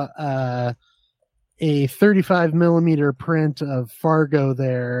saw a 35 millimeter print of Fargo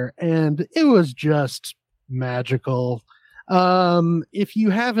there, and it was just magical. If you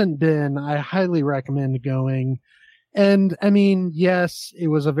haven't been, I highly recommend going. And I mean, yes, it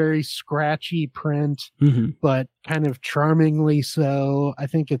was a very scratchy print, but kind of charmingly so. I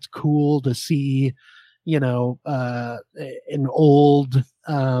think it's cool to see, an old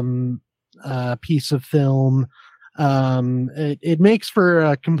piece of film. It makes for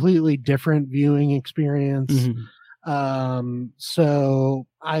a completely different viewing experience. So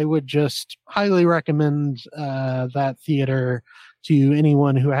I would just highly recommend that theater to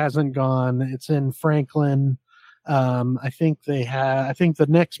anyone who hasn't gone. It's in Franklin. I think the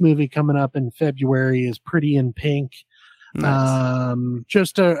next movie coming up in February is Pretty in Pink. Nice.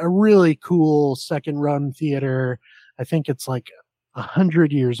 Just a really cool second run theater. I think it's like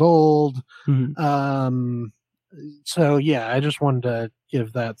 100 years old. So yeah, I just wanted to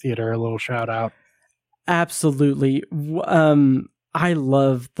give that theater a little shout out. Absolutely. I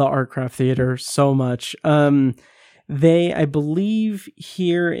love the Artcraft Theater so much. I believe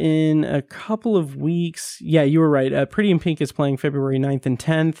here in a couple of weeks, yeah, you were right. Pretty in Pink is playing February 9th and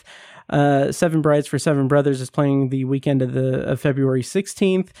 10th. Seven Brides for Seven Brothers is playing the weekend of February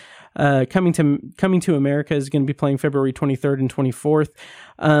 16th. Coming to America is going to be playing February 23rd and 24th.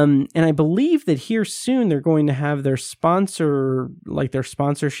 And I believe that here soon they're going to have their sponsorship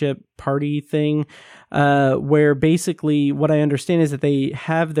party thing, where basically what I understand is that they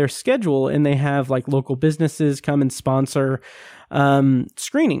have their schedule and they have like local businesses come and sponsor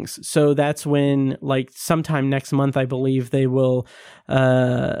screenings. So that's when, like, sometime next month, I believe they will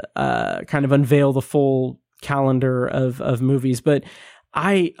kind of unveil the full calendar of movies. But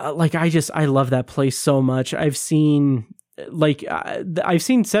I love that place so much. I've seen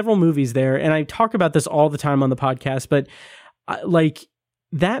several movies there, and I talk about this all the time on the podcast, but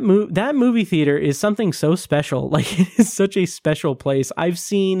that movie theater is something so special. Like, it is such a special place. I've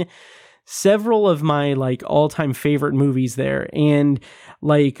seen several of my like all-time favorite movies there, and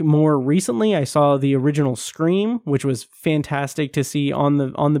like more recently I saw the original Scream, which was fantastic to see on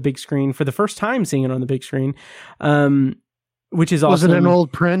the big screen for the first time, seeing it on the big screen. Which is awesome. Was it an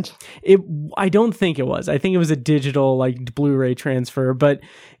old print? I don't think it was. I think it was a digital like Blu-ray transfer, but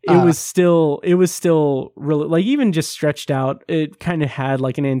it was still really, like, even just stretched out, it kind of had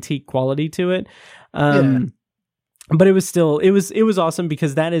like an antique quality to it. But it was awesome,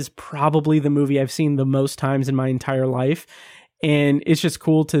 because that is probably the movie I've seen the most times in my entire life. And it's just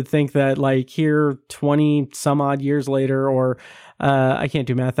cool to think that, like, here 20 some odd years later, or I can't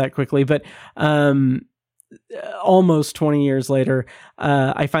do math that quickly, but almost 20 years later,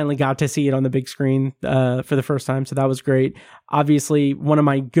 I finally got to see it on the big screen for the first time. So that was great. Obviously, one of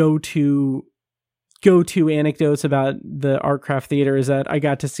my go-to anecdotes about the Artcraft Theater is that I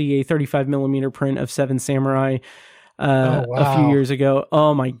got to see a 35 millimeter print of Seven Samurai a few years ago.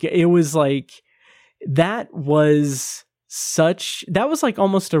 Oh my God. It was like, that was like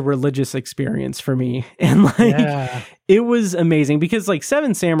almost a religious experience for me. And like, it was amazing, because like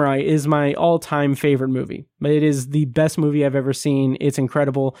Seven Samurai is my all-time favorite movie. It is the best movie I've ever seen. It's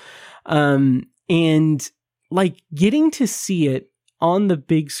incredible. And like, getting to see it on the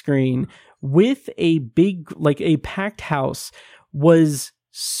big screen with a packed house was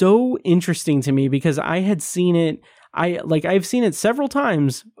so interesting to me, because I had seen it. I've seen it several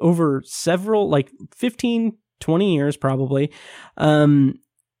times over several, like 15, 20 years probably,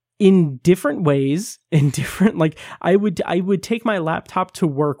 in different ways, in different, like, I would take my laptop to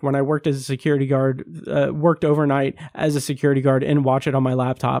work when I worked as a security guard, worked overnight as a security guard, and watch it on my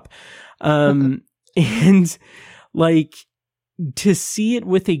laptop. And like, to see it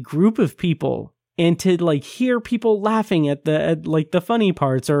with a group of people, and to like hear people laughing at the funny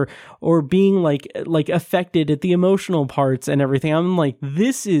parts, or being like affected at the emotional parts and everything. I'm like,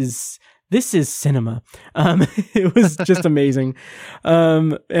 this is cinema. It was just amazing.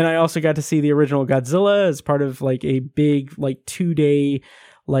 And I also got to see the original Godzilla as part of like a big, like 2-day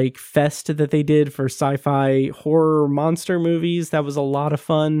like fest that they did for sci-fi horror monster movies. That was a lot of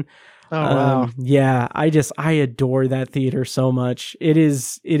fun. Oh, wow. Yeah, I adore that theater so much. It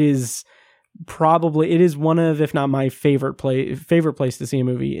is one of, if not my favorite place to see a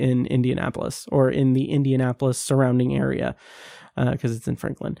movie in Indianapolis, or in the Indianapolis surrounding area, because it's in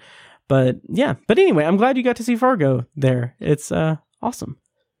Franklin. But yeah, anyway, I'm glad you got to see Fargo there. It's awesome.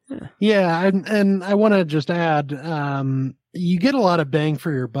 Yeah, and I want to just add, you get a lot of bang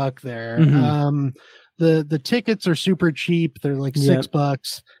for your buck there. The tickets are super cheap. They're like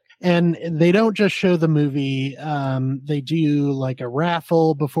 $6. And they don't just show the movie. They do like a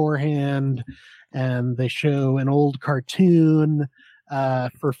raffle beforehand, and they show an old cartoon.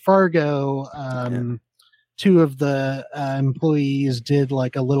 For Fargo, two of the employees did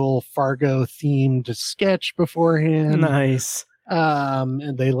like a little Fargo themed sketch beforehand. Nice.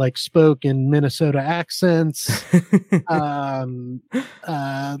 And they like spoke in Minnesota accents.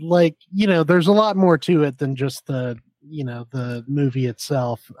 Like, there's a lot more to it than just the the movie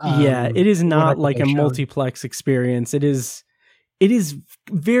itself. It is not whatever like they a showed. multiplex experience. It is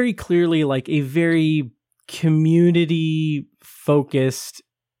very clearly like a very community focused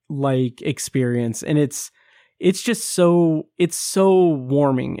like experience, and it's just so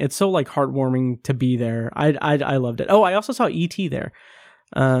warming. It's so like heartwarming to be there. I loved it. Oh, I also saw E.T. there.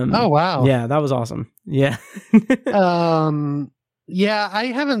 Oh wow. Yeah, that was awesome. Yeah. Yeah, I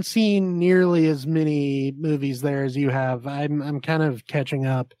haven't seen nearly as many movies there as you have. I'm kind of catching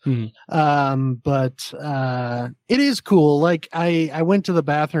up. But it is cool. Like I went to the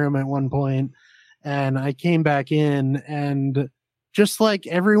bathroom at one point and I came back in, and just like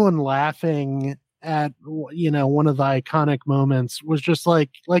everyone laughing at one of the iconic moments was just like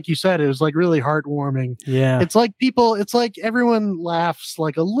you said, it was like really heartwarming. Yeah. It's like everyone laughs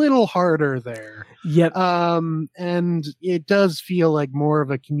like a little harder there. Yep. And it does feel like more of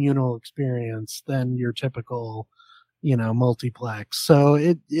a communal experience than your typical multiplex.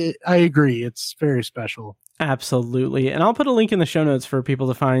 So I agree, it's very special. Absolutely. And I'll put a link in the show notes for people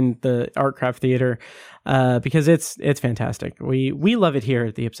to find the Artcraft Theater, because it's fantastic. We love it here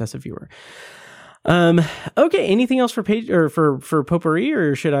at the Obsessive Viewer. Okay, anything else for page or for Potpourri,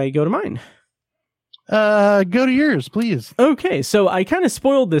 or should I go to mine? Go to yours, please. Okay, so I kind of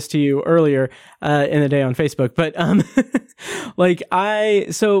spoiled this to you earlier in the day on Facebook, but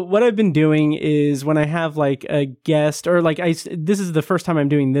so what I've been doing is when I have like a guest, or like this is the first time I'm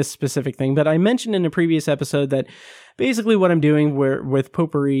doing this specific thing, but I mentioned in a previous episode that basically what I'm doing with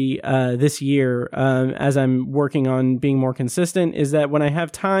Potpourri this year, as I'm working on being more consistent, is that when I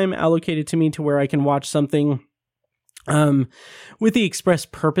have time allocated to me to where I can watch something with the express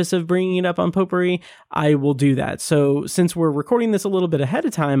purpose of bringing it up on Potpourri, I will do that. So since we're recording this a little bit ahead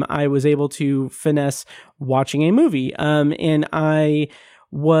of time, I was able to finesse watching a movie. And I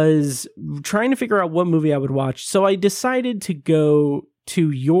was trying to figure out what movie I would watch. So I decided to go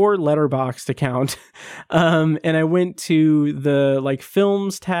to your Letterboxd account. And I went to the like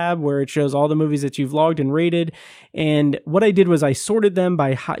films tab where it shows all the movies that you've logged and rated. And what I did was I sorted them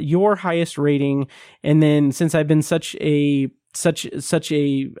by your highest rating. And then since I've been such a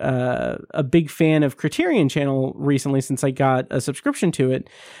big fan of Criterion Channel recently, since I got a subscription to it,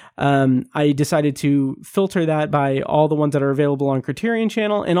 I decided to filter that by all the ones that are available on Criterion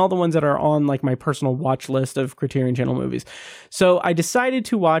Channel and all the ones that are on like my personal watch list of Criterion Channel movies. So I decided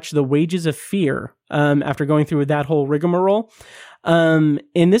to watch The Wages of Fear after going through that whole rigmarole. And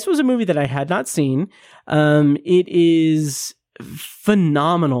this was a movie that I had not seen. It is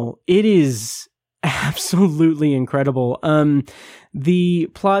phenomenal. It is absolutely incredible. The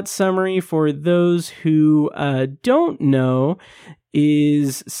plot summary, for those who don't know,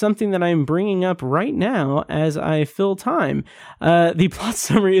 is something that I'm bringing up right now as I fill time. The plot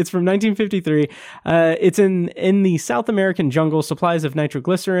summary, it's from 1953. It's in the South American jungle. Supplies of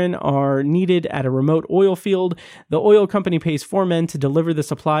nitroglycerin are needed at a remote oil field. The oil company pays 4 men to deliver the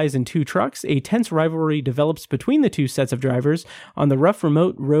supplies in 2 trucks. A tense rivalry develops between the 2 sets of drivers on the rough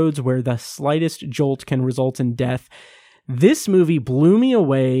remote roads where the slightest jolt can result in death. This movie blew me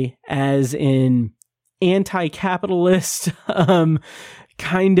away as an anti-capitalist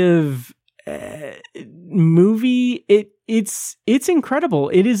kind of movie. It's incredible.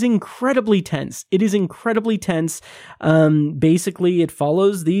 It is incredibly tense. Basically it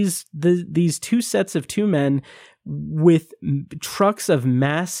follows these 2 sets of 2 men with trucks of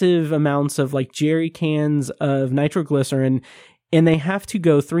massive amounts of like jerry cans of nitroglycerin, and they have to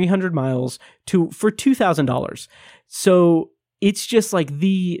go 300 miles for $2,000. So it's just like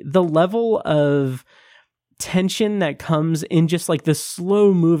the level of tension that comes in just like the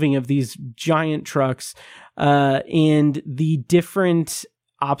slow moving of these giant trucks, and the different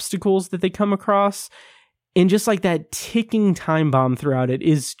obstacles that they come across, and just like that ticking time bomb throughout it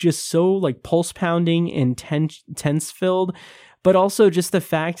is just so like pulse pounding and tense filled, but also just the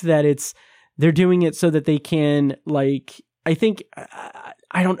fact that they're doing it so that they can like, I think,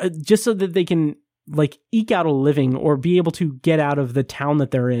 just so that they can like eke out a living or be able to get out of the town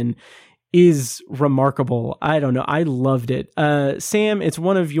that they're in is remarkable. I don't know. I loved it. Sam, it's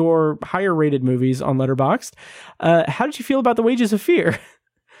one of your higher rated movies on Letterboxd. How did you feel about The Wages of Fear?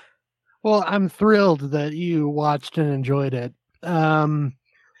 Well, I'm thrilled that you watched and enjoyed it.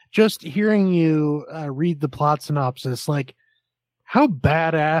 Just hearing you read the plot synopsis, like, how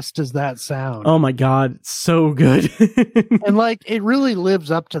badass does that sound? Oh my God, so good. And like, it really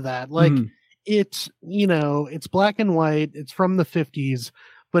lives up to that. Like, it's black and white. It's from the 50s,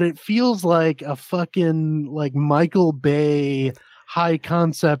 but it feels like a fucking like Michael Bay high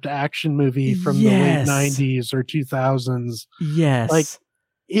concept action movie from the late 90s or 2000s. Yes. Like,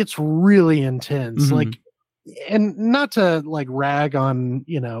 it's really intense. Like, and not to like rag on,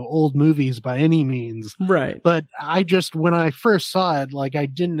 old movies by any means, Right. but I just, when I first saw it, like I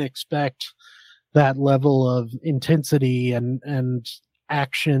didn't expect that level of intensity and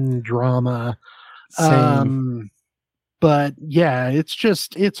action drama. Same. But yeah,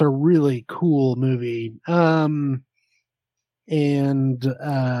 it's a really cool movie. And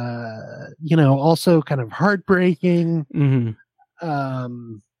also kind of heartbreaking.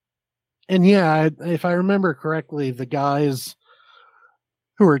 Mm-hmm. And yeah, if I remember correctly, the guys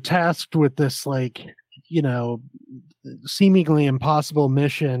who are tasked with this, like, seemingly impossible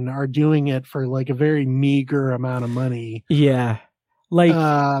mission are doing it for like a very meager amount of money. Yeah. Like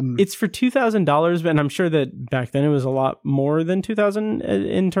it's for $2,000, and I'm sure that back then it was a lot more than 2,000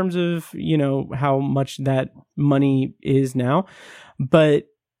 in terms of, how much that money is now. But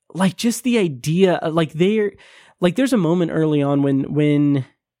like just the idea, like there's a moment early on when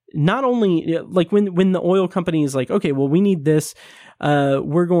not only like when the oil company is like, okay, well, we need this,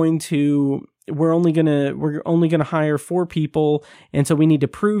 we're only gonna hire 4 people, and so we need to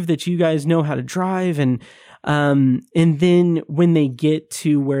prove that you guys know how to drive. And then when they get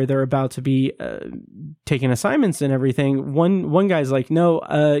to where they're about to be taking assignments and everything, one guy's like, no,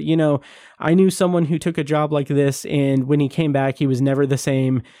 I knew someone who took a job like this, and when he came back, he was never the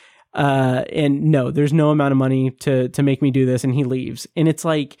same. And no, there's no amount of money to make me do this, and he leaves. And it's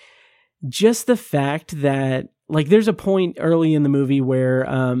like, just the fact that, like, there's a point early in the movie where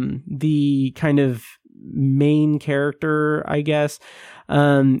the kind of main character, I guess,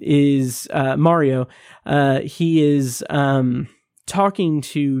 is Mario. He is talking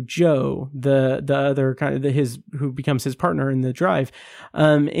to Joe, the other kind of who becomes his partner in the drive,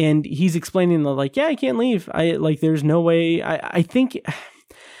 and he's explaining like, yeah, I can't leave. There's no way. I think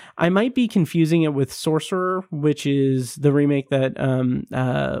I might be confusing it with Sorcerer, which is the remake that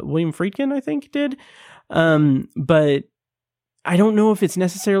William Friedkin, I think, did. But I don't know if it's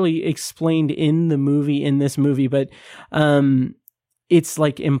necessarily explained in this movie, but it's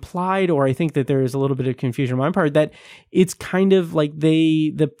like implied, or I think that there is a little bit of confusion on my part, that it's kind of like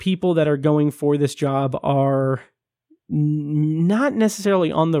the people that are going for this job are not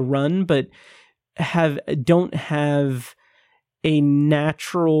necessarily on the run, but don't have a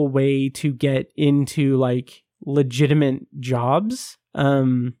natural way to get into like legitimate jobs.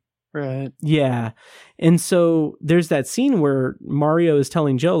 Right. Yeah. And so there's that scene where Mario is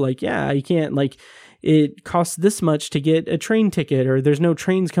telling Joe, like, yeah, I can't, like, it costs this much to get a train ticket, or there's no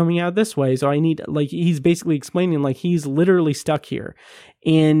trains coming out this way. So I need, like, he's basically explaining, like, he's literally stuck here.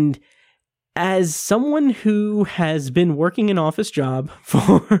 And as someone who has been working an office job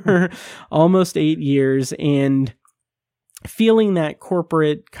for almost 8 years and feeling that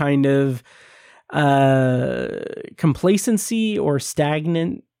corporate kind of complacency or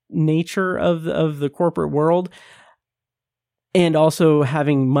stagnant nature of the corporate world, and also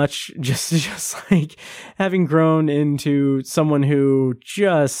having much just like having grown into someone who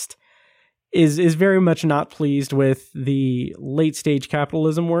just is very much not pleased with the late stage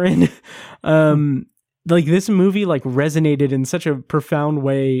capitalism we're in. Like this movie like resonated in such a profound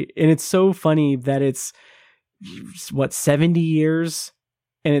way, and it's so funny that it's 70 years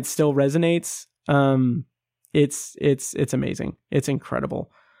and it still resonates. It's amazing. It's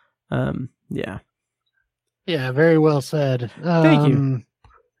incredible. Yeah. Yeah, very well said. Thank you.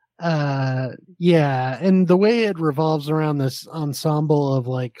 Yeah, and the way it revolves around this ensemble of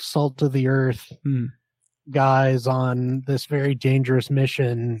like salt of the earth guys on this very dangerous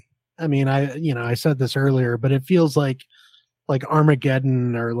mission. I mean, I said this earlier, but it feels like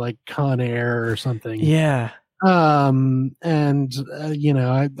Armageddon or like Con Air or something. Yeah. I'm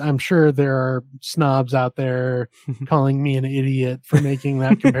sure there are snobs out there calling me an idiot for making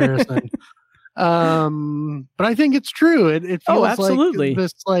that comparison. But I think it's true. It feels absolutely. like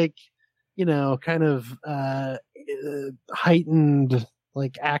this, like, kind of heightened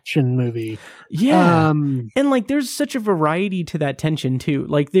like action movie. Yeah. And like there's such a variety to that tension too.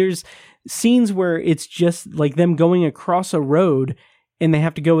 Like there's scenes where it's just like them going across a road and they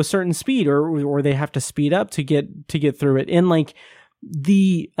have to go a certain speed, or they have to speed up to get through it. And like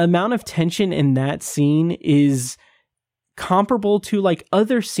the amount of tension in that scene is comparable to like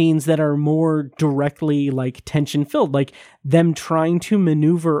other scenes that are more directly like tension filled, like them trying to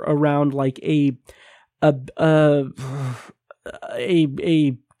maneuver around like a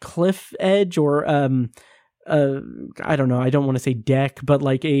cliff edge, or I don't know, I don't want to say deck, but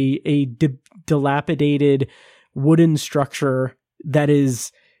like a dilapidated wooden structure that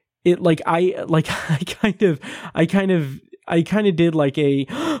is it. Like I kind of did like a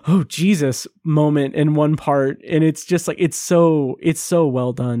oh Jesus moment in one part, and it's just like it's so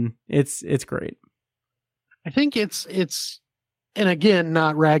well done. It's great. I think it's, and again,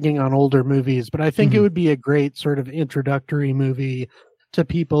 not ragging on older movies, but I think it would be a great sort of introductory movie to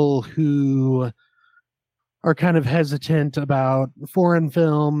people who are kind of hesitant about foreign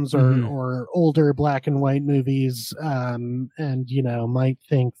films or older black and white movies, and, you know, might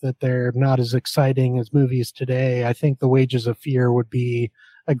think that they're not as exciting as movies today. I think The Wages of Fear would be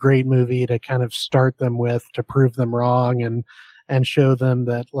a great movie to kind of start them with, to prove them wrong and show them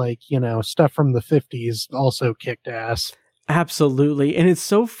that, like, you know, stuff from the 50s also kicked ass. Absolutely. And it's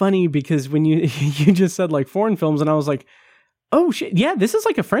so funny because when you just said like foreign films, and I was like, oh shit, yeah, this is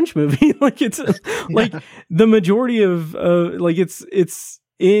like a French movie. Like it's like the majority of like it's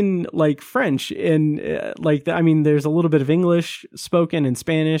in like French, and I mean there's a little bit of English spoken and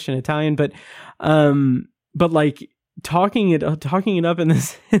Spanish and Italian, but like talking it up in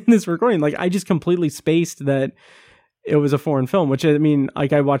this recording, like I just completely spaced that it was a foreign film, which, I mean,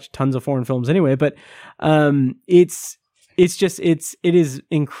 like I watch tons of foreign films anyway, but it is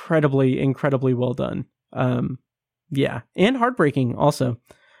incredibly well done. Yeah, and heartbreaking also.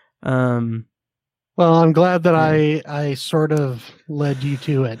 Well, I'm glad that I sort of led you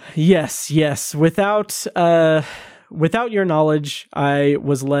to it. Yes. Without your knowledge, I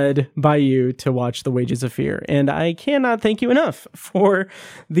was led by you to watch The Wages of Fear, and I cannot thank you enough for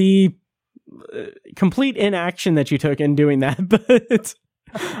the complete inaction that you took in doing that. But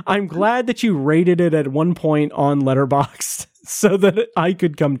I'm glad that you rated it at one point on Letterboxd so that I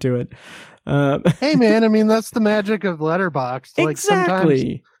could come to it. Hey man, I mean, that's the magic of Letterboxd. Like,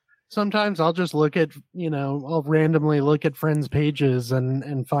 exactly. Sometimes I'll just look at, you know, I'll randomly look at friends' pages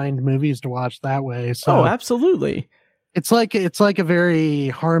and find movies to watch that way. So absolutely. It's like a very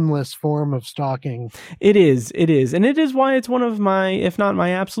harmless form of stalking. It is. And it is why it's one of my, if not my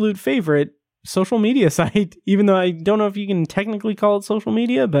absolute favorite social media site, even though I don't know if you can technically call it social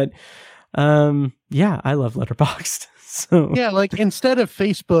media, but yeah, I love Letterboxd. So yeah, like instead of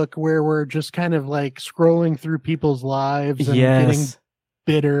Facebook, where we're just kind of like scrolling through people's lives and getting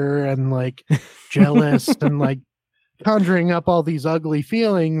bitter and like jealous and like conjuring up all these ugly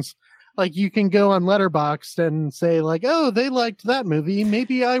feelings, like you can go on Letterboxd and say like, oh, they liked that movie,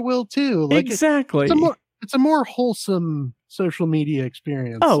 maybe I will too. Like, exactly. It's a more wholesome social media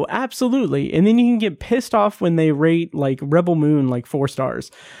experience. Oh, absolutely. And then you can get pissed off when they rate like Rebel Moon like 4 stars.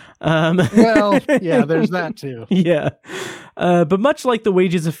 Well, yeah, there's that too. Yeah. But much like The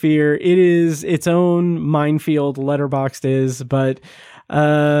Wages of Fear, it is its own minefield. Letterboxd is, but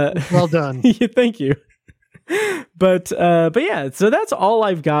well done. Yeah, thank you. But yeah, so that's all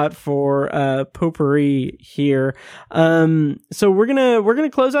I've got for potpourri here. So we're gonna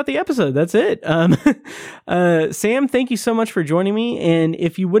close out the episode. That's it. Sam, thank you so much for joining me. And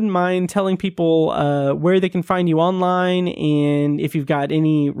if you wouldn't mind telling people where they can find you online, and if you've got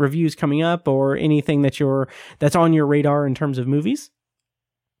any reviews coming up or anything that's on your radar in terms of movies.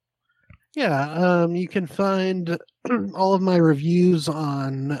 Yeah, you can find all of my reviews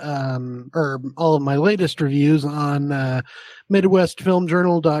on, or all of my latest reviews on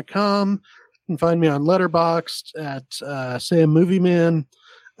MidwestFilmJournal.com. You can find me on Letterboxd at Sam Movie Man.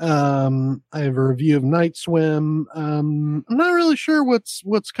 I have a review of Night Swim. I'm not really sure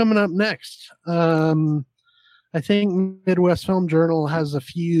what's coming up next. I think Midwest Film Journal has a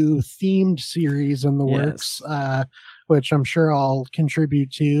few themed series in the works, which I'm sure I'll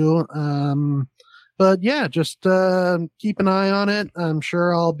contribute to. But yeah, just keep an eye on it. I'm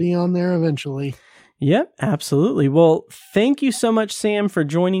sure I'll be on there eventually. Yep, absolutely. Well, thank you so much, Sam, for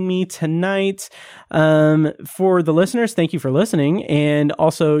joining me tonight. For the listeners, thank you for listening. And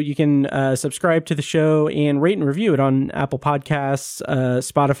also, you can subscribe to the show and rate and review it on Apple Podcasts,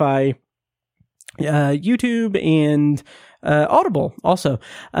 Spotify, YouTube, and Audible. Also,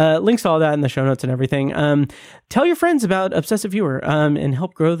 links to all that in the show notes and everything. Tell your friends about Obsessive Viewer and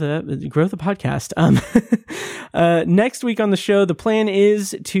help grow the podcast. Next week on the show, the plan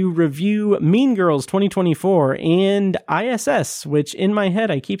is to review Mean Girls 2024 and ISS, which in my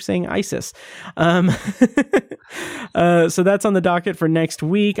head I keep saying ISIS. So that's on the docket for next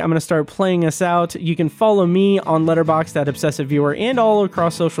week. I'm going to start playing us out. You can follow me on Letterboxd at Obsessive Viewer and all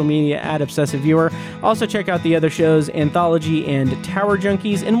across social media at Obsessive Viewer. Also check out the other shows, Anthology and Tower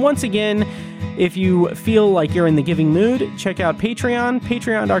Junkies. And once again, if you feel like you're in the giving mood, check out Patreon,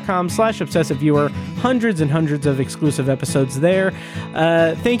 patreon.com/obsessiveviewer. Hundreds and hundreds of exclusive episodes there.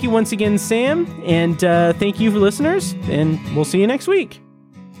 Thank you once again, Sam, and thank you for listeners, and we'll see you next week.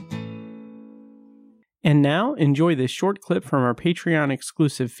 And now, enjoy this short clip from our Patreon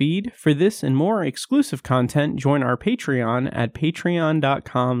exclusive feed. For this and more exclusive content, join our Patreon at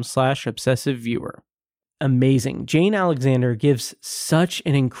patreon.com/obsessiveviewer. amazing. Jane Alexander gives such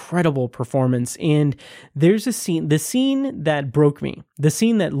an incredible performance, and there's the scene that broke me, the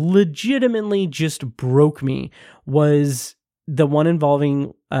scene that legitimately just broke me was the one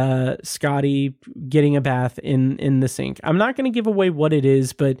involving Scotty getting a bath in the sink. I'm not going to give away what it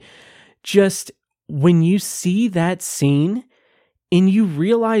is, but just when you see that scene and you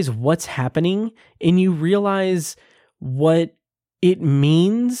realize what's happening and you realize what it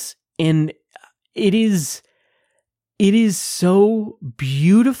means, and it is so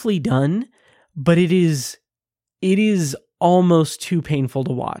beautifully done, but it is almost too painful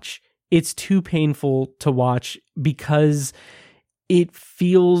to watch. It's too painful to watch because it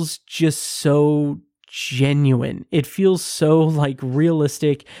feels just so genuine. It feels so like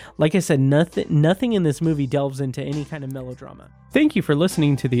realistic. Like I said, nothing in this movie delves into any kind of melodrama. Thank you for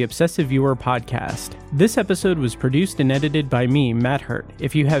listening to the Obsessive Viewer podcast. This episode was produced and edited by me, Matt Hurt.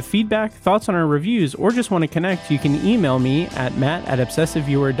 If you have feedback, thoughts on our reviews, or just want to connect, you can email me at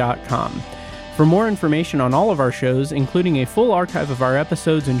matt@obsessiveviewer.com. For more information on all of our shows, including a full archive of our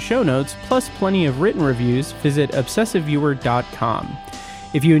episodes and show notes, plus plenty of written reviews, visit obsessiveviewer.com.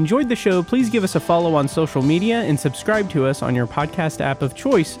 If you enjoyed the show, please give us a follow on social media and subscribe to us on your podcast app of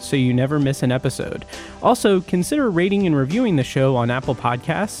choice so you never miss an episode. Also, consider rating and reviewing the show on Apple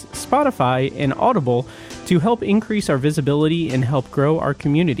Podcasts, Spotify, and Audible to help increase our visibility and help grow our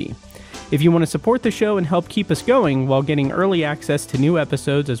community. If you want to support the show and help keep us going while getting early access to new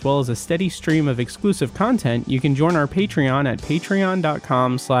episodes as well as a steady stream of exclusive content, you can join our Patreon at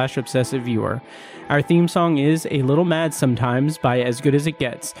patreon.com/obsessiveviewer. Our theme song is A Little Mad Sometimes by As Good As It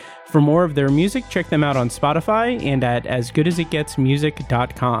Gets. For more of their music, check them out on Spotify and at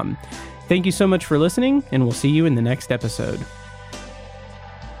asgoodasitgetsmusic.com. Thank you so much for listening, and we'll see you in the next episode.